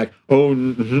comes back. Oh,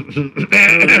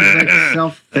 like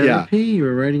self-therapy. Yeah. You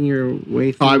were writing your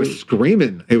way through. I was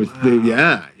screaming. It was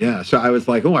So I was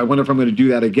like, oh, I wonder if I'm going to do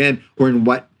that again, or in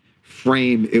what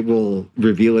frame it will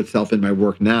reveal itself in my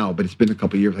work now. But it's been a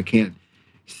couple of years. I can't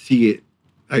see it.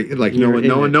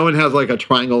 No one has like a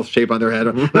triangle shape on their head.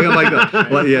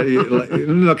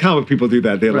 Comic people do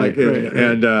that. They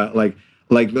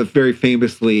very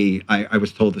famously, I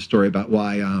was told the story about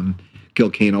why Gil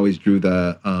Kane always drew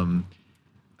the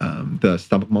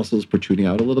stomach muscles protruding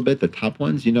out a little bit, the top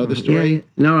ones. You know the story? Yeah.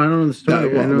 No, I don't know the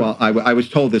story. I was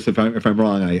told this. If I'm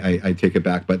wrong, I take it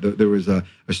back. But there was a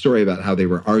story about how they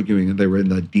were arguing, and they were in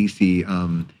the DC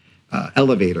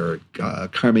elevator.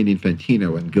 Carmine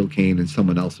Infantino and Gil Kane and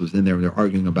someone else was in there, and they're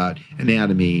arguing about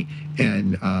anatomy.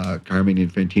 And Carmine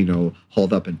Infantino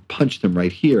hauled up and punched him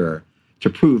right here to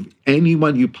prove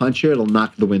anyone you punch here, it'll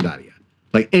knock the wind out of you.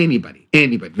 Like anybody.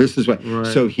 This is what. Right.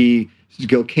 So he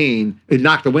Gil Kane, it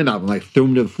knocked the wind out of them, like threw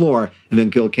them to the floor. And then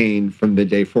Gil Kane, from the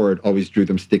day forward, always drew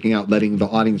them sticking out, letting the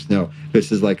audience know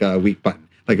this is like a weak button.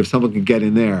 Like if someone can get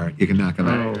in there, you can knock them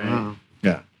out. Oh, wow.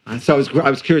 Yeah. So I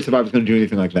was curious if I was going to do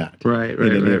anything like that. Right.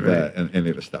 Any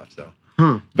of the stuff. So,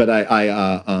 but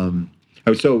I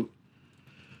was so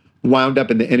wound up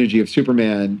in the energy of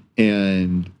Superman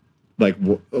and like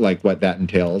what that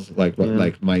entails. Like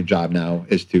my job now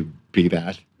is to be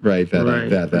that. Right.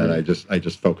 I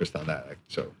just focused on that.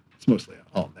 So it's mostly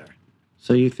all there.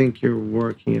 So you think you're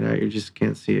working it out? You just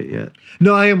can't see it yet.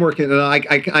 No, I am working. I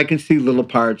can see little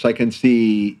parts. I can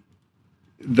see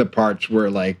the parts where,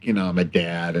 like, you know, I'm a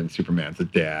dad and Superman's a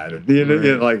dad, and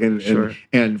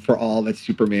and for all that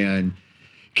Superman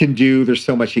can do, there's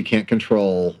so much he can't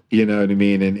control. You know what I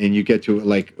mean? And you get to,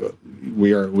 like,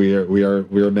 we are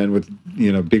men with,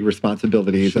 you know, big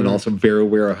responsibilities, and also very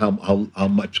aware of how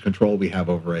much control we have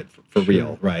over it for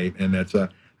real, right? And that's a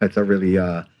really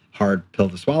hard pill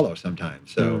to swallow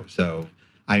sometimes. So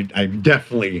I'm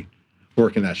definitely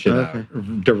working that shit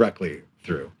out directly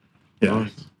through. Yeah.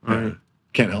 Awesome. All right.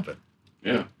 Can't help it.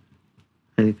 Yeah.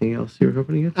 Anything else you were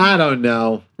hoping to get? I don't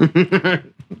know.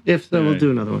 If so, we'll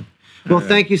do another one. Well,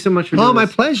 thank you so much for doing this. My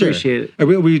pleasure. Appreciate it.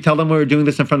 Will you tell them we're doing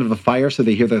this in front of the fire so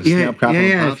they hear the snap, crackle,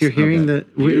 and pops? If you're hearing the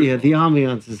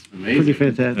ambiance is pretty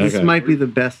fantastic. Okay. This might be the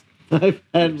best I've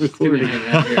had recording.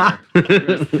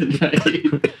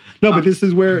 No, but this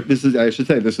is where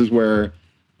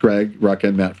Greg, Rucka,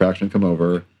 and Matt Fraction come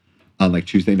over on like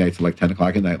Tuesday nights at like 10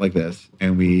 o'clock at night like this,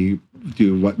 and we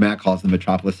do what Matt calls the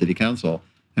Metropolis City Council,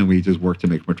 and we just work to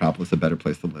make Metropolis a better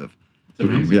place to live.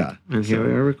 Yeah. And here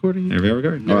we are recording. Here we are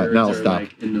recording. All right, now I'll stop.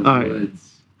 Like in the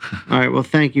woods. All right, well,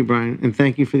 thank you, Brian, and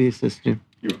thank you for the assist, Jim.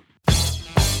 You're welcome.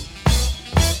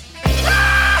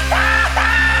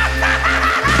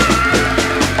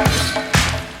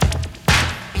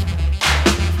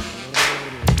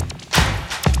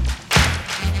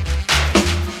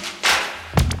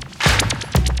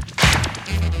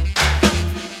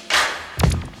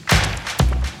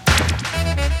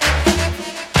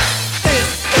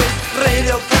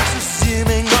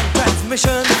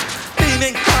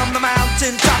 Beaming from the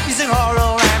mountain top using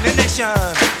oral ammunition.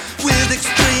 With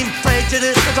extreme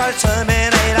prejudice to try to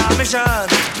terminate our mission.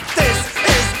 This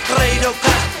is Radio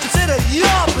Clash, consider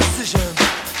your position.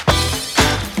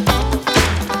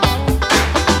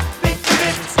 Big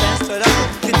stand straight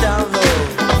up, get down low.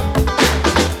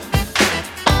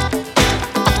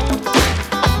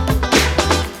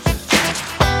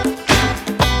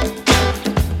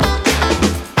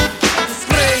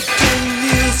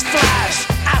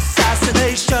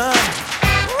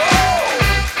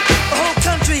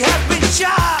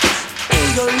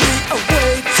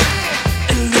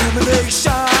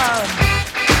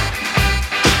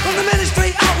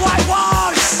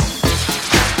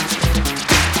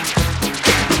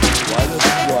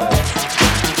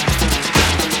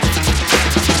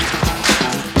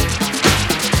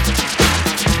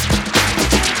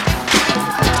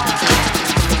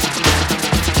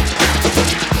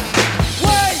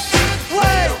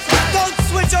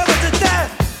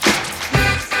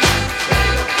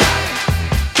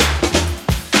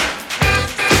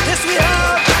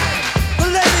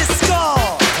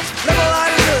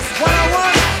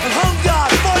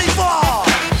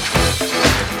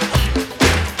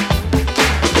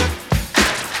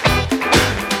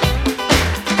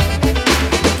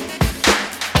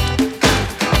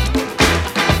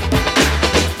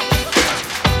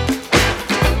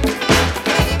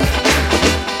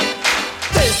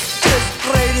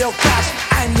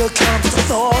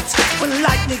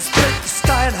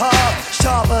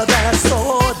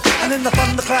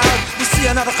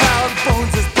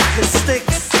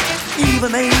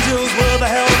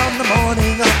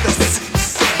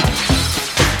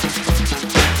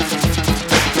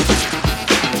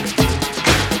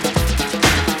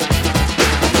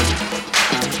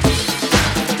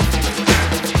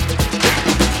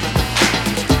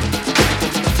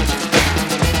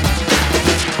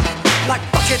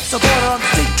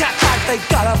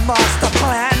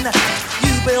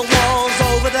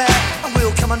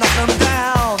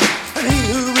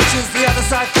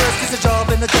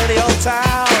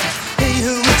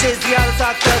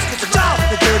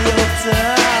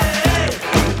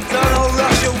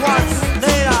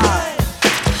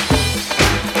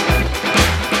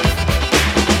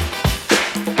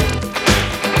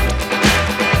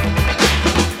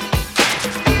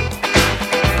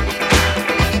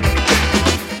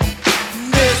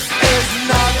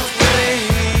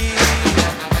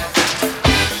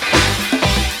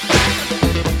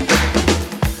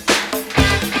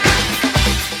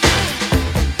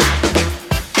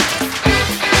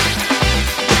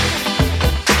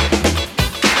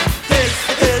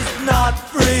 not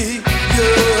free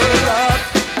Europe.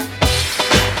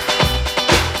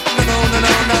 No, no,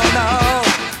 no, no, no.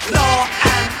 Law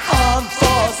and armed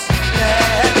force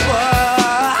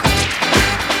network.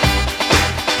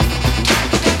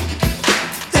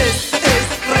 This is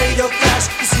Radio Clash,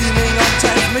 resuming on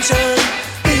transmission,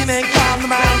 beaming from the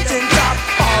mountain top,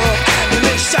 all of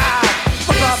ammunition.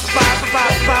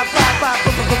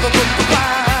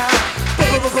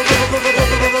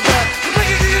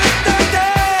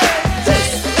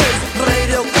 This is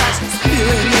Radio Clash,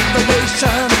 spewing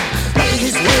information. Nothing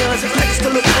is real as it clicks to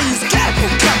look at use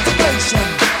careful calculation.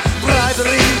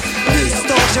 Bribery,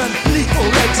 distortion, lethal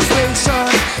legislation.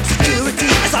 Security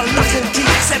is a lock and key,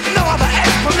 except no other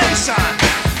explanation.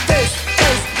 This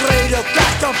is Radio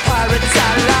Clash on pirate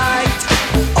satellite,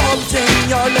 orbiting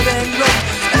your